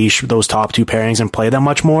unleash those top 2 pairings and play them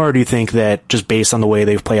much more? Or do you think that just based on the way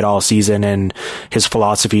they've played all season and his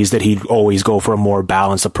philosophies that he'd always go for a more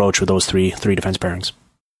balanced approach with those three defense pairings?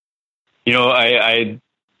 I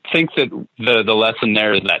think that the lesson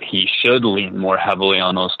there is that he should lean more heavily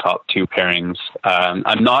on those top 2 pairings.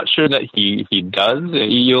 I'm not sure that he does.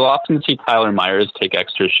 You'll often see Tyler Myers take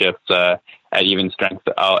extra shifts at even strength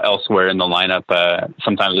elsewhere in the lineup,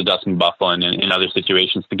 sometimes with Dustin Byfuglien in other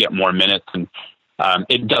situations to get more minutes. And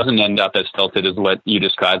it doesn't end up as tilted as what you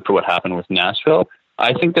described for what happened with Nashville.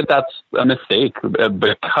 I think that that's a mistake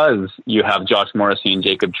because you have Josh Morrissey and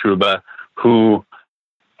Jacob Trouba, who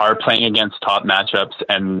are playing against top matchups.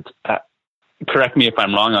 And correct me if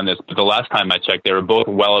I'm wrong on this, but the last time I checked, they were both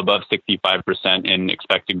well above 65% in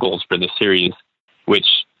expected goals for the series, which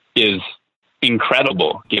is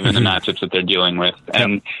incredible given the matchups that they're dealing with.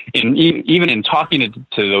 And even in talking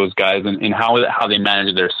to those guys and how they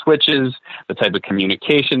manage their switches, the type of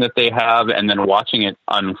communication that they have, and then watching it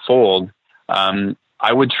unfold,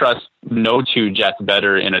 I would trust no two Jets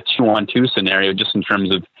better in a 2-on-2 scenario, just in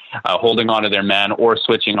terms of holding on to their man or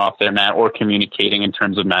switching off their man or communicating in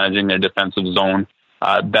terms of managing their defensive zone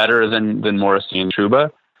better than Morrissey and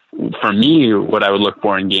Trouba. For me, what I would look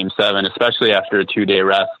for in Game 7, especially after a 2-day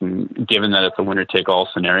rest, and given that it's a winner-take-all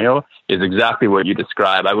scenario, is exactly what you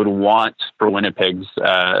describe. I would want for Winnipeg's,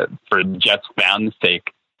 for Jets fans'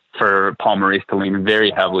 sake, for Paul Maurice to lean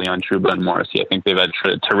very heavily on Trouba and Morrissey. I think they've had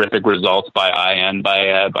terrific results by eye and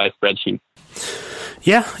by spreadsheet.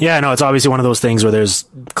 Yeah, no, it's obviously one of those things where there's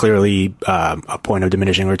clearly a point of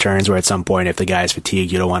diminishing returns, where at some point, if the guy's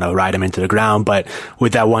fatigued, you don't want to ride him into the ground. But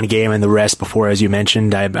with that one game and the rest before, as you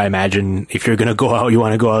mentioned, I imagine if you're going to go out, you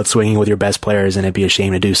want to go out swinging with your best players, and it'd be a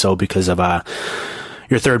shame to do so because of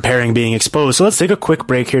your third pairing being exposed. So let's take a quick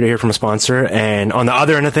break here to hear from a sponsor. And on the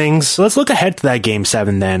other end of things, let's look ahead to that Game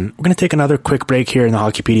 7 then. We're going to take another quick break here in the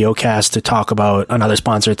Hockey PDO-cast to talk about another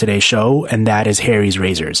sponsor of today's show, and that is Harry's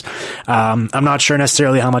Razors. I'm not sure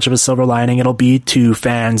necessarily how much of a silver lining it'll be to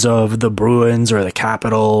fans of the Bruins or the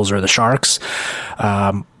Capitals or the Sharks.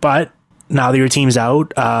 But now that your team's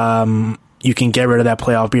out, you can get rid of that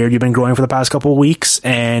playoff beard you've been growing for the past couple of weeks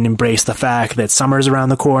and embrace the fact that summer's around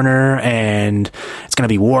the corner and it's going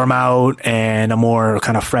to be warm out, and a more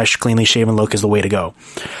kind of fresh, cleanly shaven look is the way to go.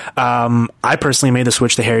 I personally made the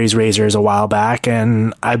switch to Harry's Razors a while back,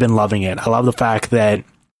 and I've been loving it. I love the fact that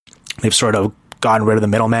they've sort of gotten rid of the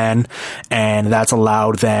middleman, and that's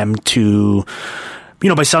allowed them to,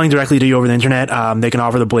 by selling directly to you over the internet, they can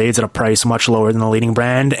offer the blades at a price much lower than the leading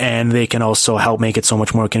brand, and they can also help make it so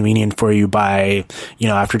much more convenient for you by,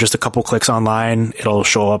 after just a couple clicks online, it'll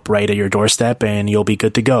show up right at your doorstep and you'll be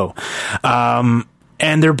good to go.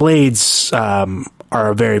 And their blades,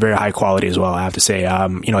 are very, very high quality as well, I have to say.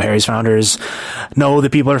 Harry's founders know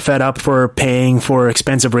that people are fed up for paying for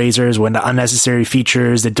expensive razors when the unnecessary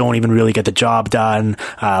features that don't even really get the job done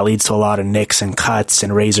leads to a lot of nicks and cuts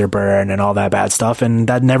and razor burn and all that bad stuff. And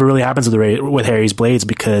that never really happens with Harry's blades,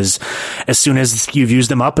 because as soon as you've used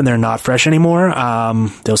them up and they're not fresh anymore,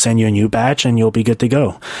 they'll send you a new batch and you'll be good to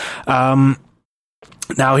go.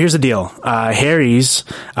 Now, here's the deal. Harry's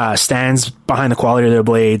stands behind the quality of their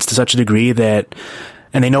blades to such a degree that,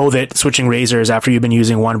 and they know that switching razors after you've been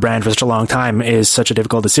using one brand for such a long time is such a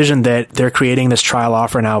difficult decision, that they're creating this trial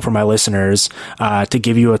offer now for my listeners to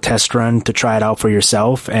give you a test run to try it out for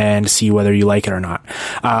yourself and see whether you like it or not.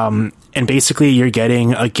 And basically, you're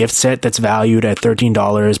getting a gift set that's valued at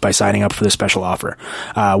 $13 by signing up for the special offer.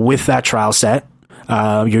 With that trial set,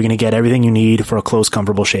 you're going to get everything you need for a close,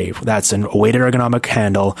 comfortable shave. That's a weighted ergonomic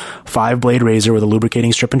handle, 5-blade razor with a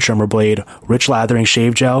lubricating strip and trimmer blade, rich lathering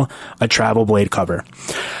shave gel, a travel blade cover.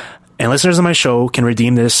 And listeners of my show can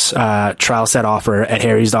redeem this trial set offer at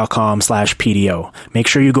harrys.com/PDO. Make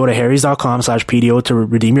sure you go to harrys.com/PDO to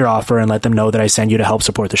redeem your offer and let them know that I send you to help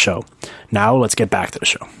support the show. Now, let's get back to the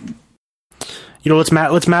show. Let's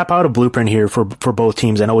map out a blueprint here for both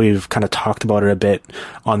teams. I know we've kind of talked about it a bit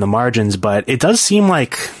on the margins, but it does seem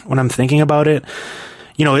like, when I'm thinking about it,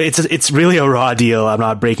 it's really a raw deal. I'm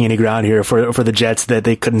not breaking any ground here for the Jets that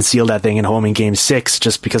they couldn't seal that thing at home in Game 6,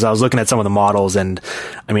 just because I was looking at some of the models, and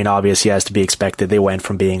I mean, obviously, as to be expected, they went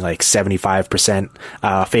from being like 75%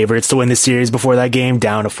 favorites to win this series before that game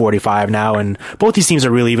down to 45 now, and both these teams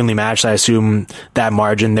are really evenly matched. I assume that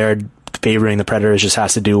margin there favoring the Predators just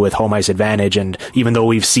has to do with home ice advantage. And even though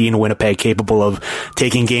we've seen Winnipeg capable of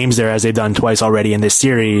taking games there, as they've done twice already in this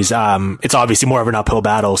series, it's obviously more of an uphill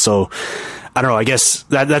battle. So I don't know. I guess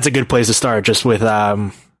that's a good place to start, just with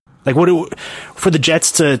for the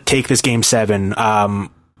Jets to take this Game 7.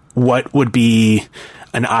 What would be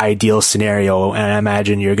an ideal scenario? And I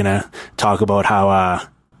imagine you're gonna talk about how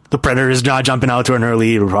the Predators not jumping out to an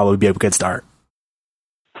early lead would probably be a good start.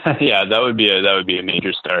 Yeah, that would be a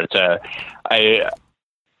major start. In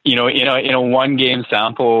a one game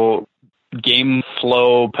sample, game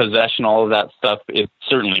flow, possession, all of that stuff, it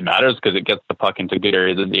certainly matters because it gets the puck into good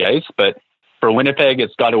areas of the ice. But for Winnipeg,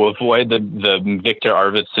 it's got to avoid the Victor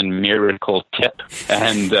Arvidsson miracle tip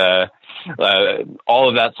and all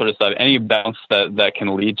of that sort of stuff. Any bounce that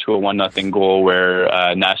can lead to a 1-0 goal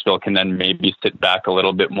where Nashville can then maybe sit back a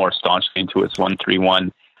little bit more staunchly into its 1-3-1.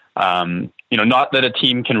 Not that a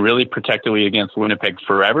team can really protect a lead against Winnipeg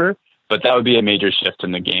forever, but that would be a major shift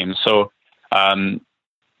in the game. So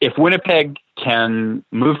if Winnipeg can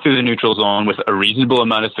move through the neutral zone with a reasonable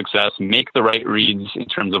amount of success, make the right reads in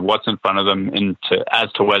terms of what's in front of them,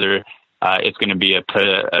 as to whether it's going to be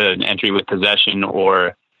an entry with possession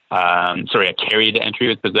or a carried entry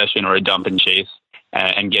with possession or a dump and chase,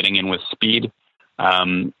 and getting in with speed.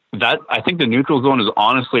 That I think the neutral zone is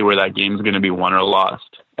honestly where that game is going to be won or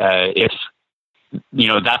lost. If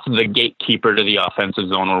that's the gatekeeper to the offensive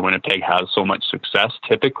zone where Winnipeg has so much success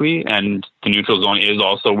typically, and the neutral zone is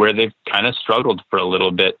also where they've kind of struggled for a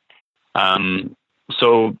little bit.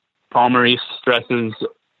 So Paul Maurice stresses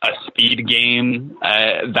a speed game.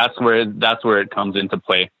 That's where it comes into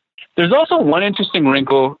play. There's also one interesting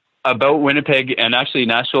wrinkle about Winnipeg, and actually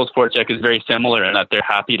Nashville's forecheck is very similar in that they're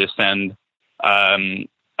happy to send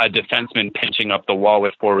a defenseman pinching up the wall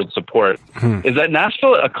with forward support. Is that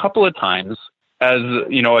Nashville a couple of times, as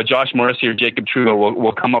a Josh Morrissey or Jacob Trudeau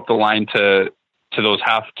will come up the line to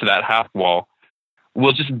that half wall,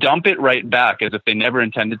 will just dump it right back as if they never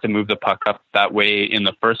intended to move the puck up that way in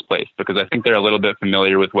the first place, because I think they're a little bit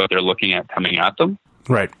familiar with what they're looking at coming at them.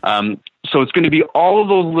 Right. So it's going to be all of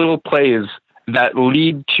those little plays that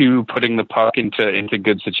lead to putting the puck into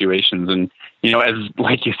good situations. And, as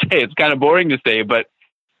like you say, it's kind of boring to say, but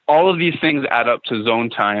all of these things add up to zone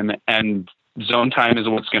time, and zone time is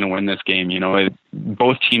what's going to win this game.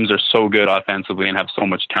 Both teams are so good offensively and have so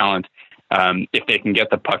much talent. If they can get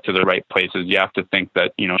the puck to the right places, you have to think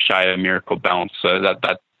that, shy of a miracle bounce,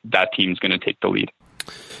 that team's going to take the lead.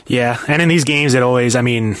 Yeah. And in these games, it always,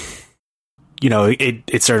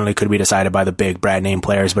 it certainly could be decided by the big brand name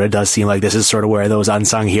players, but it does seem like this is sort of where those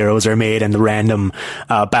unsung heroes are made, and the random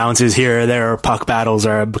bounces here or there, puck battles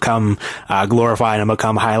are become glorified and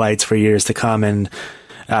become highlights for years to come. And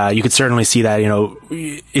you could certainly see that,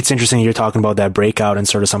 it's interesting you're talking about that breakout and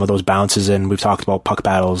sort of some of those bounces, and we've talked about puck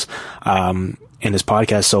battles in this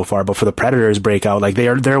podcast so far, but for the Predators breakout, like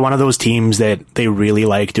they're one of those teams that they really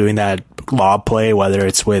like doing that lob play, whether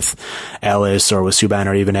it's with Ellis or with Subban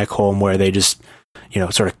or even Ekholm, where they just,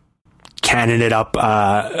 sort of cannon it up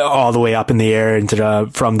all the way up in the air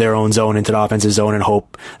from their own zone into the offensive zone, and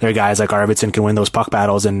hope their guys like Arvidsson can win those puck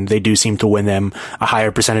battles, and they do seem to win them a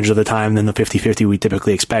higher percentage of the time than the 50-50 we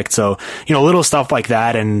typically expect. So, little stuff like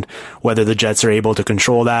that, and whether the Jets are able to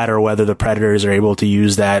control that or whether the Predators are able to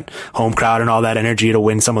use that home crowd and all that energy to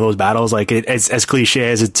win some of those battles, like as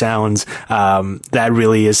cliche as it sounds, that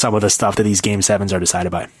really is some of the stuff that these Game 7s are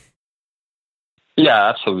decided by. Yeah,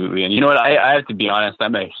 absolutely. And you know what? I have to be honest,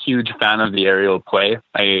 I'm a huge fan of the aerial play.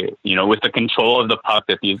 With the control of the puck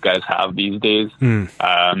that these guys have these days,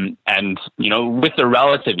 and, with the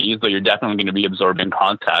relative ease, though you're definitely going to be absorbing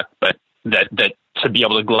contact, but that to be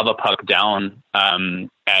able to glove a puck down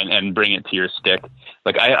and bring it to your stick.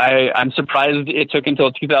 Like I'm surprised it took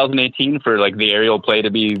until 2018 for like the aerial play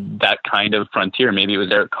to be that kind of frontier. Maybe it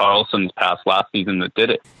was Erik Karlsson's pass last season that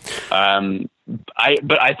did it.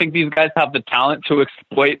 But I think these guys have the talent to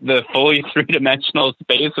exploit the fully three-dimensional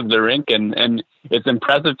space of the rink, and it's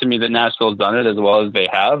impressive to me that Nashville's done it as well as they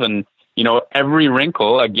have. And every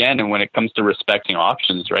wrinkle, again, and when it comes to respecting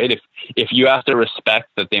options, right? If you have to respect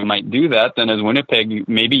that they might do that, then as Winnipeg,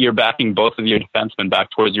 maybe you're backing both of your defensemen back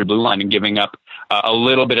towards your blue line and giving up a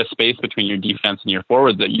little bit of space between your defense and your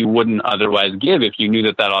forwards that you wouldn't otherwise give if you knew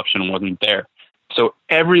that option wasn't there. So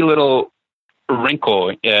every little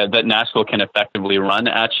wrinkle that Nashville can effectively run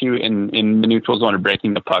at you in the neutral zone or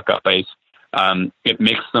breaking the puck up ice, it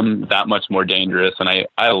makes them that much more dangerous. And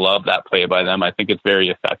I love that play by them. I think it's very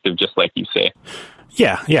effective, just like you say.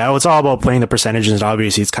 Yeah. Well, it's all about playing the percentages, and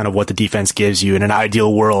obviously it's kind of what the defense gives you. In an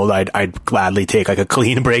ideal world, I'd gladly take like a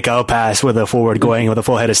clean breakout pass with a forward going with a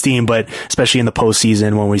full head of steam, but especially in the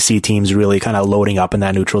postseason when we see teams really kind of loading up in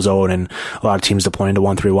that neutral zone and a lot of teams deploying to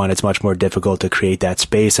 1-3-1, it's much more difficult to create that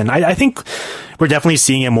space. And I think we're definitely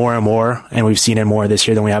seeing it more and more, and we've seen it more this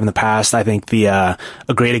year than we have in the past. I think a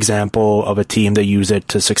great example of a team that used it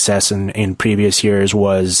to success in previous years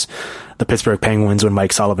was the Pittsburgh Penguins. When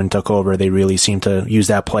Mike Sullivan took over, they really seemed to use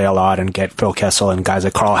that play a lot and get Phil Kessel and guys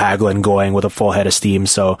like Carl Hagelin going with a full head of steam.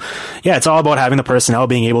 So yeah, it's all about having the personnel,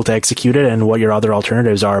 being able to execute it, and what your other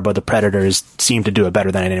alternatives are, but the Predators seem to do it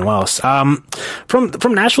better than anyone else. From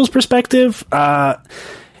Nashville's perspective,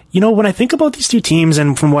 when I think about these two teams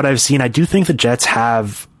and from what I've seen, I do think the Jets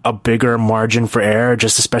have a bigger margin for error,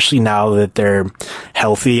 just especially now that they're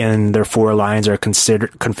healthy and their four lines are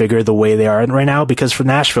configured the way they are right now. Because for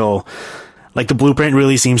Nashville, like the blueprint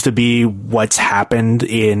really seems to be what's happened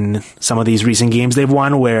in some of these recent games they've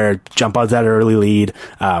won, where jump out that early lead.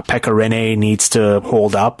 Pekka Rinne needs to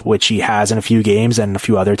hold up, which he has in a few games and a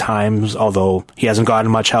few other times, although he hasn't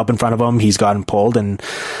gotten much help in front of him. He's gotten pulled and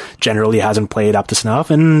generally hasn't played up to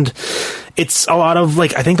snuff. And it's a lot of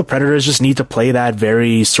like, I think the Predators just need to play that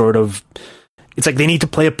very sort of, it's like they need to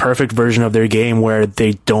play a perfect version of their game where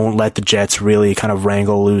they don't let the Jets really kind of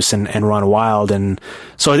wrangle loose and run wild. And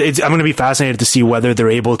so I'm going to be fascinated to see whether they're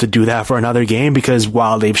able to do that for another game, because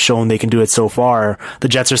while they've shown they can do it so far, the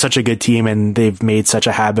Jets are such a good team and they've made such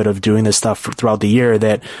a habit of doing this stuff throughout the year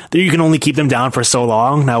that you can only keep them down for so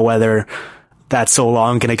long. Now, whether that so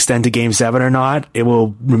long can extend to Game 7 or not, it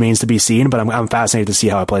will remains to be seen, but I'm fascinated to see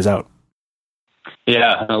how it plays out.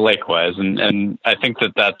 Yeah, likewise. And I think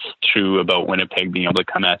that that's true about Winnipeg being able to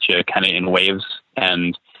come at you kind of in waves.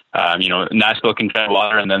 And, Nashville can tread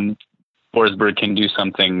water, and then Forsberg can do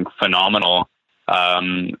something phenomenal,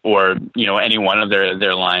 or, any one of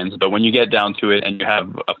their lines. But when you get down to it and you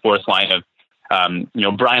have a fourth line of,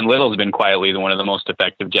 Brian Little's been quietly one of the most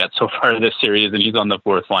effective Jets so far this series, and he's on the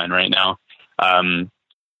fourth line right now.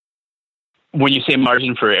 When you say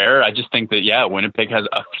margin for error, I just think that, Winnipeg has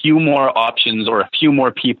a few more options or a few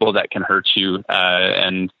more people that can hurt you.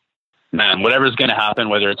 And man, whatever's going to happen,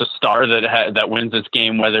 whether it's a star that wins this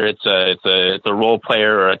game, whether it's a role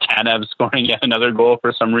player or a Tanev scoring yet another goal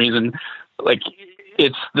for some reason, like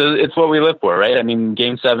it's what we live for, right? I mean,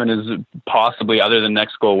 Game 7 is possibly, other than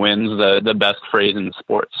next goal wins, the best phrase in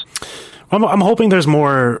sports. I'm hoping there's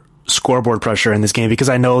more scoreboard pressure in this game, because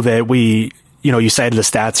I know that you cited the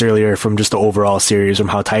stats earlier from just the overall series, from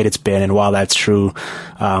how tight it's been. And while that's true,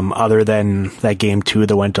 other than that Game 2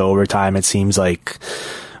 that went to overtime, it seems like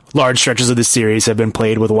large stretches of this series have been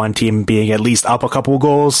played with one team being at least up a couple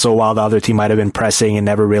goals. So while the other team might have been pressing, it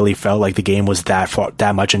never really felt like the game was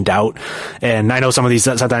that much in doubt. And I know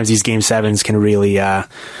sometimes these Game 7s can really,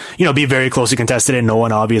 be very closely contested, and no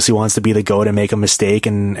one obviously wants to be the GOAT and make a mistake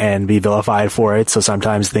and be vilified for it. So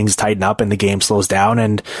sometimes things tighten up and the game slows down.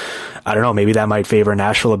 And I don't know, maybe that might favor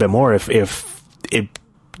Nashville a bit more if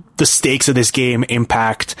the stakes of this game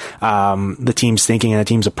impact the team's thinking and the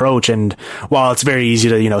team's approach. And while it's very easy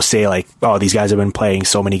to say like, oh, these guys have been playing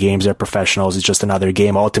so many games, they're professionals, it's just another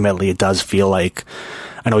game, ultimately it does feel like,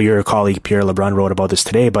 I know your colleague Pierre LeBrun wrote about this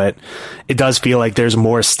today, but it does feel like there's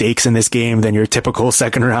more stakes in this game than your typical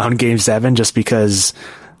second round Game 7, just because,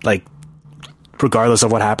 like, regardless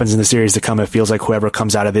of what happens in the series to come, it feels like whoever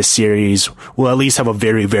comes out of this series will at least have a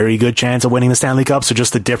very, very good chance of winning the Stanley Cup. So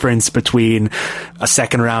just the difference between a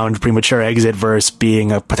second round premature exit versus being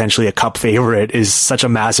potentially a cup favorite is such a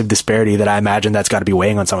massive disparity that I imagine that's got to be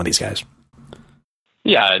weighing on some of these guys.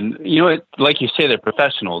 Yeah, and like you say, they're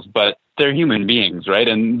professionals, but they're human beings, right?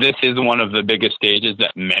 And this is one of the biggest stages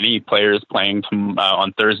that many players playing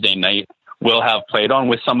on Thursday night will have played on,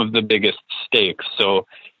 with some of the biggest stakes. So,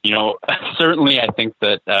 certainly I think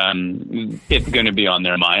that it's going to be on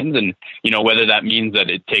their minds. And, whether that means that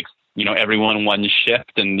it takes, everyone one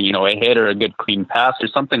shift and, a hit or a good clean pass or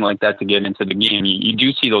something like that to get into the game, you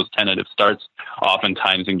do see those tentative starts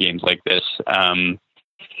oftentimes in games like this.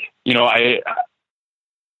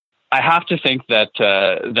 I have to think that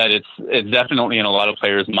it's definitely in a lot of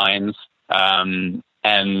players' minds,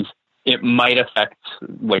 and it might affect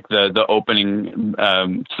like the opening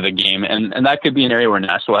to the game, and that could be an area where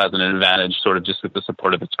Nashville has an advantage, sort of just with the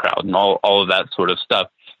support of its crowd and all of that sort of stuff.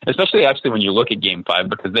 Especially actually when you look at Game 5,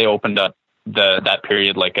 because they opened up that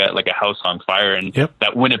period like a house on fire, and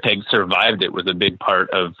that Winnipeg survived it was a big part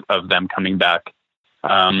of them coming back.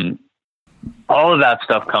 All of that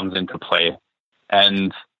stuff comes into play,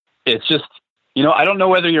 and it's just, I don't know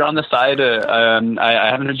whether you're on the side. I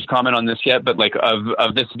haven't heard you comment on this yet, but like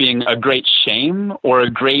of this being a great shame or a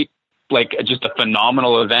great, like, just a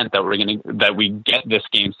phenomenal event that we get this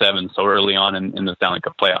Game 7 so early on in the Stanley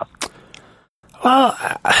Cup playoffs. Well,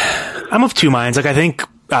 I'm of two minds. Like, I think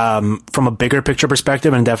from a bigger picture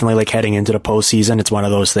perspective, and definitely like heading into the postseason, it's one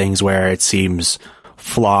of those things where it seems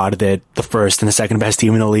flawed that the first and the second best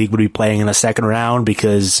team in the league would be playing in the second round,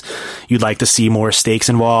 because you'd like to see more stakes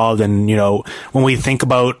involved. And, when we think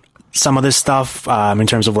about some of this stuff, in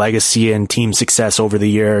terms of legacy and team success over the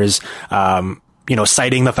years,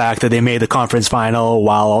 citing the fact that they made the conference final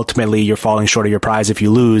while ultimately you're falling short of your prize if you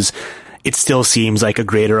lose, it still seems like a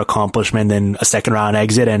greater accomplishment than a second round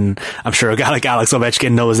exit. And I'm sure a guy like Alex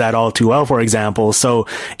Ovechkin knows that all too well, for example. So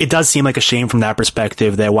it does seem like a shame from that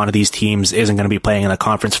perspective that one of these teams isn't going to be playing in a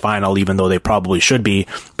conference final, even though they probably should be.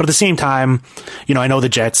 But at the same time, I know the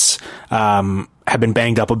Jets, have been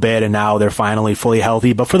banged up a bit and now they're finally fully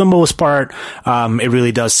healthy. But for the most part, it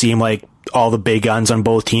really does seem like all the big guns on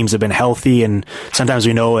both teams have been healthy, and sometimes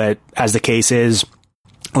we know it, as the case is,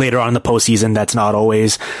 later on in the postseason, that's not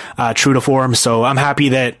always true to form. So I'm happy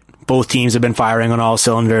that both teams have been firing on all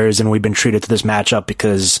cylinders and we've been treated to this matchup,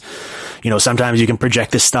 because, sometimes you can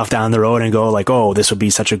project this stuff down the road and go like, oh, this would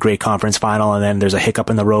be such a great conference final, and then there's a hiccup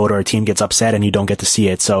in the road or a team gets upset and you don't get to see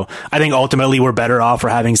it. So I think ultimately we're better off for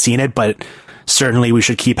having seen it, but certainly we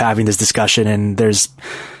should keep having this discussion, and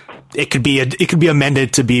it could be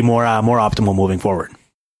amended to be more optimal moving forward.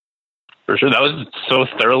 For sure. That was so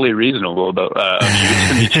thoroughly reasonable about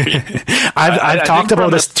you, Dimitri. I've talked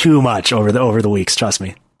about this too much over the weeks, trust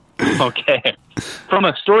me. Okay. From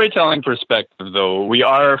a storytelling perspective, though, we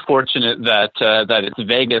are fortunate that it's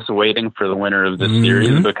Vegas waiting for the winner of this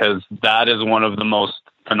series, because that is one of the most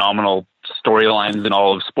phenomenal storylines in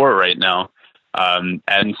all of sport right now.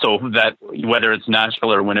 And so that whether it's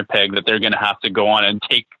Nashville or Winnipeg, that they're going to have to go on and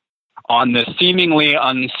take on this seemingly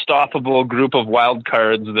unstoppable group of wild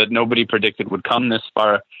cards that nobody predicted would come this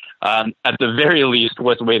far. At the very least,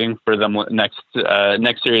 what's waiting for them next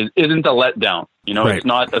series isn't a letdown. Right. It's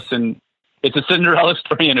not it's a Cinderella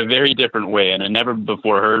story in a very different way, and a never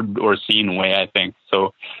before heard or seen way, I think.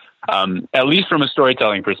 So, at least from a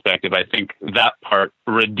storytelling perspective, I think that part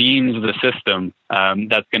redeems the system.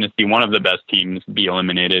 That's going to see one of the best teams be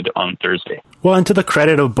eliminated on Thursday. Well, and to the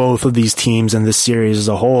credit of both of these teams and this series as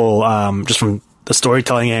a whole, just from the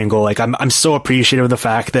storytelling angle, like I'm so appreciative of the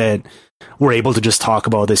fact that we're able to just talk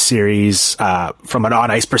about this series from an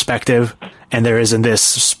on-ice perspective, and there isn't this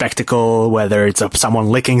spectacle, whether it's someone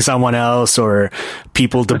licking someone else or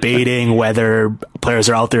people debating whether players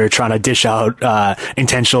are out there trying to dish out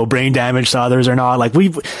intentional brain damage to others or not. Like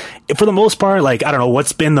for the most part, like, I don't know,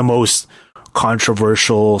 what's been the most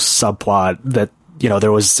controversial subplot that,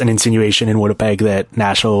 there was an insinuation in Winnipeg that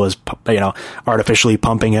Nashville was, artificially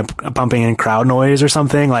pumping in crowd noise or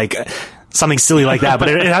something, like something silly like that. But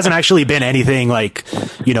it hasn't actually been anything like,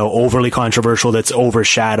 overly controversial that's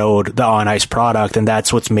overshadowed the on-ice product. And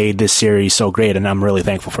that's what's made this series so great. And I'm really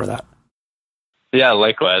thankful for that. Yeah,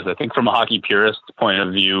 likewise. I think from a hockey purist point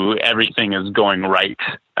of view, everything is going right.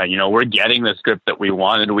 We're getting the script that we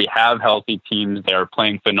wanted. We have healthy teams. They're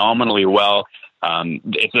playing phenomenally well.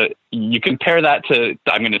 You compare that to,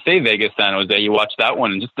 I'm going to say Vegas, San Jose. You watch that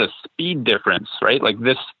one and just the speed difference, right? Like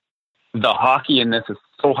the hockey in this is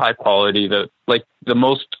so high quality that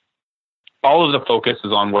all of the focus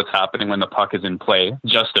is on what's happening when the puck is in play,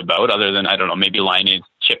 just about, other than, I don't know, maybe Laine's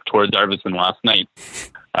chip towards Arvidsson last night.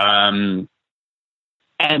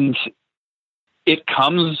 And it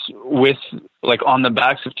comes with, like, on the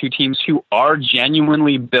backs of two teams who are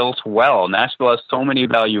genuinely built well. Nashville has so many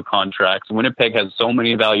value contracts. Winnipeg has so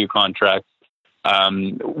many value contracts.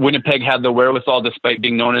 Winnipeg had the wherewithal, despite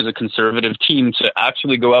being known as a conservative team, to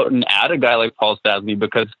actually go out and add a guy like Paul Stastny,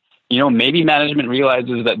 because, maybe management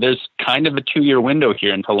realizes that there's kind of a 2-year window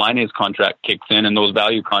here until Laine's contract kicks in, and those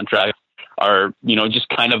value contracts are, just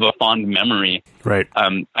kind of a fond memory. Right.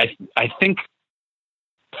 I think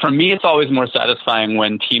for me, it's always more satisfying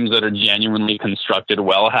when teams that are genuinely constructed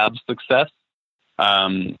well have success.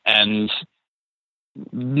 And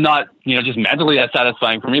not, just mentally that's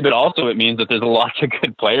satisfying for me, but also it means that there's lots of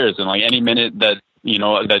good players, and like any minute that,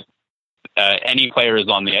 any player is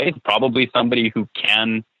on the ice, probably somebody who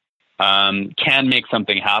can make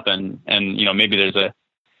something happen. And, maybe there's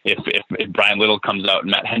if Brian Little comes out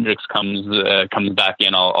and Matt Hendricks comes back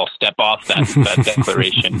in, I'll step off that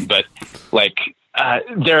declaration. But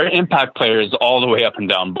there are impact players all the way up and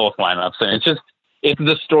down both lineups. And it's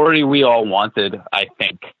the story we all wanted, I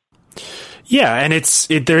think. Yeah. And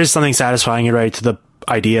there is something satisfying, you're right, to the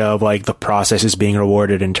idea of like the process is being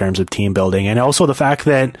rewarded in terms of team building. And also the fact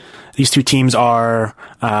that these two teams have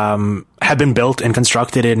been built and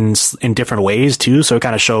constructed in different ways too. So it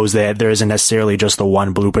kind of shows that there isn't necessarily just the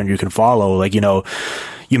one blueprint you can follow. Like,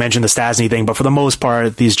 you mentioned the Stastny thing, but for the most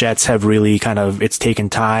part, these Jets have really it's taken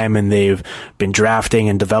time, and they've been drafting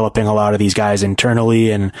and developing a lot of these guys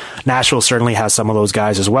internally. And Nashville certainly has some of those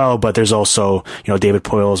guys as well, but there's also, David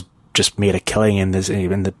Poyle's just made a killing in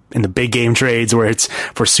the big game trades, where it's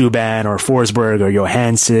for Subban or Forsberg or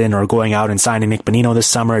Johansson, or going out and signing Nick Bonino this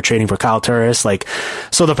summer, trading for Kyle Turris.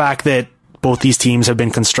 So the fact that both these teams have been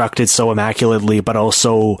constructed so immaculately, but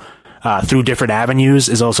also through different avenues,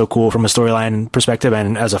 is also cool from a storyline perspective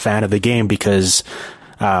and as a fan of the game, because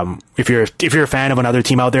if you're a fan of another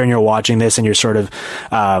team out there and you're watching this and you're sort of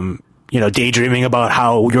daydreaming about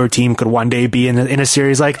how your team could one day be in a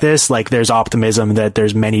series like this, like, there's optimism that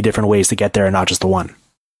there's many different ways to get there and not just the one.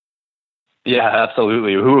 Yeah,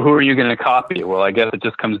 absolutely. Who are you going to copy? Well, I guess it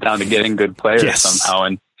just comes down to getting good players somehow.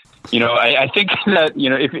 And I think that,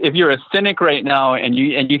 if you're a cynic right now and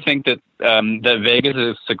you think that that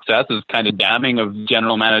Vegas' success is kind of damning of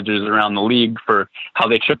general managers around the league for how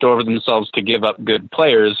they tripped over themselves to give up good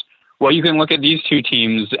players, well, you can look at these two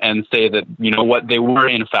teams and say that, what, they were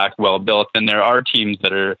in fact well built, and there are teams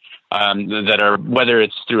that are whether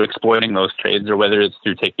it's through exploiting those trades or whether it's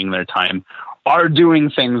through taking their time, are doing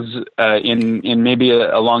things in maybe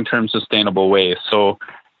a long-term sustainable way. So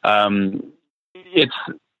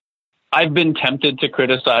I've been tempted to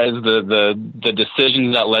criticize the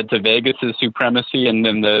decisions that led to Vegas' supremacy and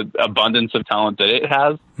then the abundance of talent that it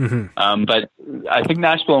has. Mm-hmm. But I think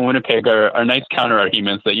Nashville and Winnipeg are nice counter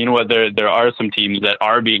arguments that, there are some teams that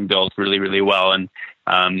are being built really, really well. And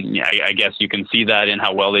I guess you can see that in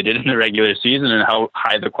how well they did in the regular season and how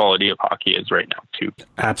high the quality of hockey is right now, too.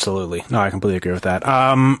 Absolutely. No, I completely agree with that.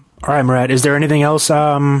 All right, Murat, is there anything else?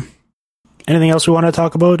 Anything else we want to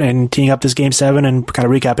talk about and teeing up this Game 7 and kind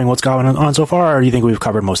of recapping what's going on so far, or do you think we've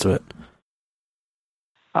covered most of it?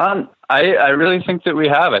 I really think that we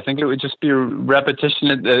have. I think it would just be a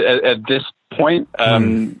repetition at this point.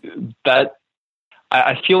 That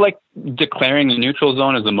I feel like declaring the neutral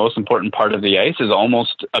zone as the most important part of the ice is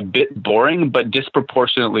almost a bit boring, but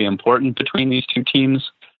disproportionately important between these two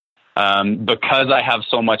teams. Because I have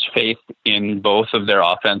so much faith in both of their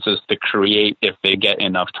offenses to create if they get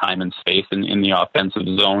enough time and space in the offensive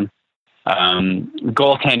zone.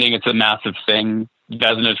 Goaltending, it's a massive thing.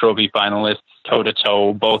 Vezina Trophy finalists,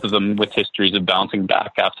 toe-to-toe, both of them with histories of bouncing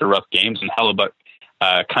back after rough games, and Hellebuyck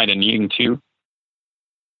kind of needing to.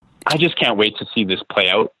 I just can't wait to see this play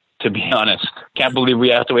out, to be honest. Can't believe we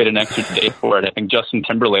have to wait an extra day for it. I think Justin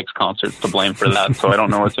Timberlake's concert's to blame for that, so I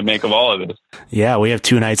don't know what to make of all of this. Yeah, we have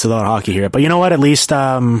 2 nights without hockey here. But you know what? At least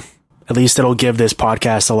it'll give this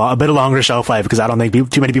podcast a bit of longer shelf life, because I don't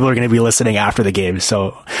think too many people are going to be listening after the game.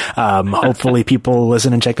 So hopefully people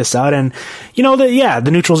listen and check this out. And,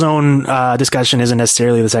 the neutral zone discussion isn't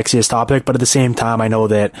necessarily the sexiest topic, but at the same time, I know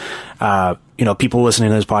that people listening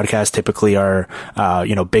to this podcast typically are,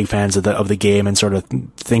 big fans of the game and sort of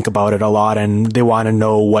think about it a lot, and they want to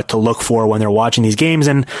know what to look for when they're watching these games.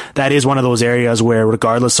 And that is one of those areas where,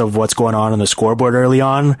 regardless of what's going on the scoreboard early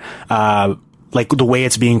on, like the way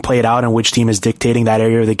it's being played out and which team is dictating that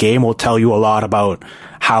area of the game will tell you a lot about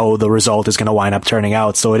how the result is going to wind up turning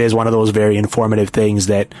out. So it is one of those very informative things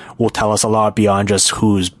that will tell us a lot beyond just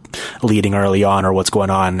who's leading early on or what's going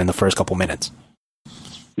on in the first couple minutes.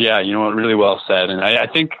 Yeah, really well said. And I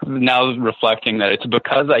think now reflecting that it's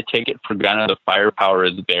because I take it for granted the firepower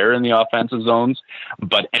is there in the offensive zones,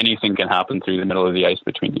 but anything can happen through the middle of the ice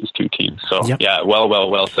between these two teams. So, Yeah,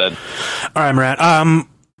 well said. All right, Murat.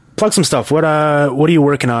 Plug some stuff. What are you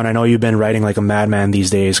working on? I know you've been writing like a madman these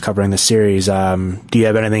days, covering the series. Do you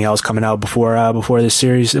have anything else coming out before this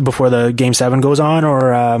series, before the Game 7 goes on,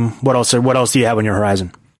 or what else do you have on your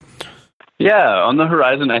horizon? Yeah, on the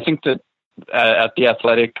horizon, I think that at The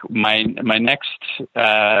Athletic, my next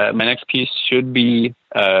piece should be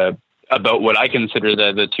about what I consider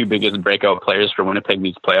the 2 biggest breakout players for Winnipeg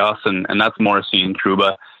these playoffs, and that's Morrissey and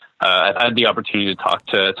Trouba. I've had the opportunity to talk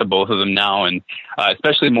to both of them now, and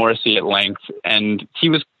especially Morrissey at length. And he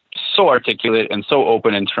was so articulate and so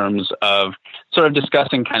open in terms of sort of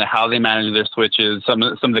discussing kind of how they manage their switches, some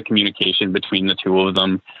of the communication between the two of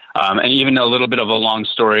them, and even a little bit of a long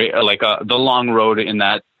story, like the long road in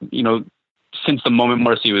that, since the moment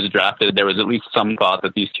Morrissey was drafted, there was at least some thought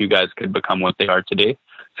that these two guys could become what they are today.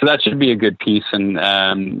 So that should be a good piece,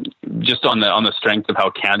 and just on the strength of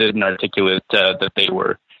how candid and articulate that they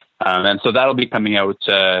were. And so that'll be coming out,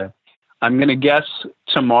 I'm going to guess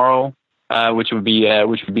tomorrow, which would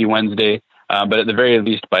be Wednesday, but at the very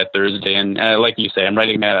least by Thursday. And like you say, I'm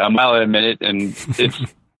writing a mile a minute, and it's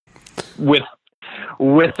with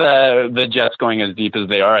the Jets going as deep as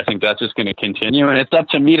they are, I think that's just going to continue, and it's up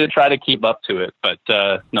to me to try to keep up to it. But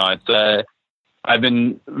no, it's I've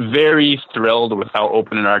been very thrilled with how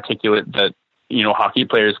open and articulate that hockey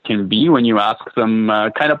players can be when you ask them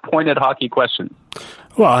kind of pointed hockey questions.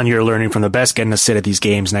 Well, and you're learning from the best, getting to sit at these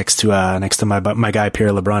games next to my guy Pierre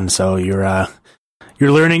LeBrun. So you're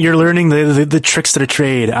learning the tricks to the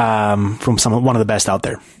trade from one of the best out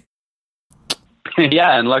there.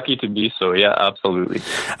 Yeah, and lucky to be so. Yeah, absolutely.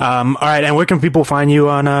 All right, and where can people find you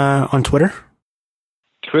on Twitter?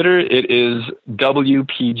 Twitter, it is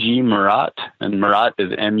WPG Murat, and Murat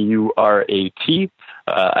is Murat.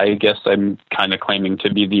 I guess I'm kind of claiming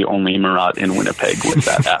to be the only Murat in Winnipeg with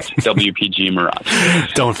that at WPG Murat.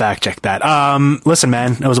 Don't fact check that. Listen,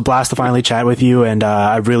 man, it was a blast to finally chat with you, and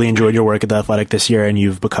I really enjoyed your work at The Athletic this year, and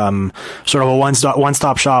you've become sort of a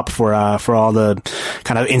one-stop shop for all the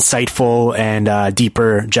kind of insightful and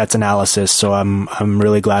deeper Jets analysis. So I'm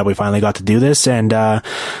really glad we finally got to do this, and I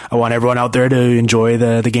want everyone out there to enjoy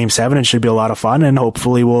the Game 7. It should be a lot of fun, and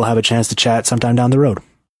hopefully we'll have a chance to chat sometime down the road.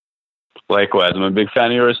 Likewise, I'm a big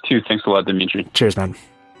fan of yours too. Thanks a lot, Dimitri. Cheers, man.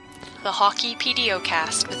 The Hockey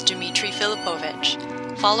PDOcast with Dimitri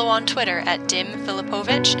Filipovic. Follow on Twitter at Dim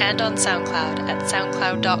Filipovic and on SoundCloud at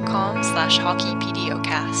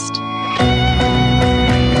soundcloud.com/hockeypdocast.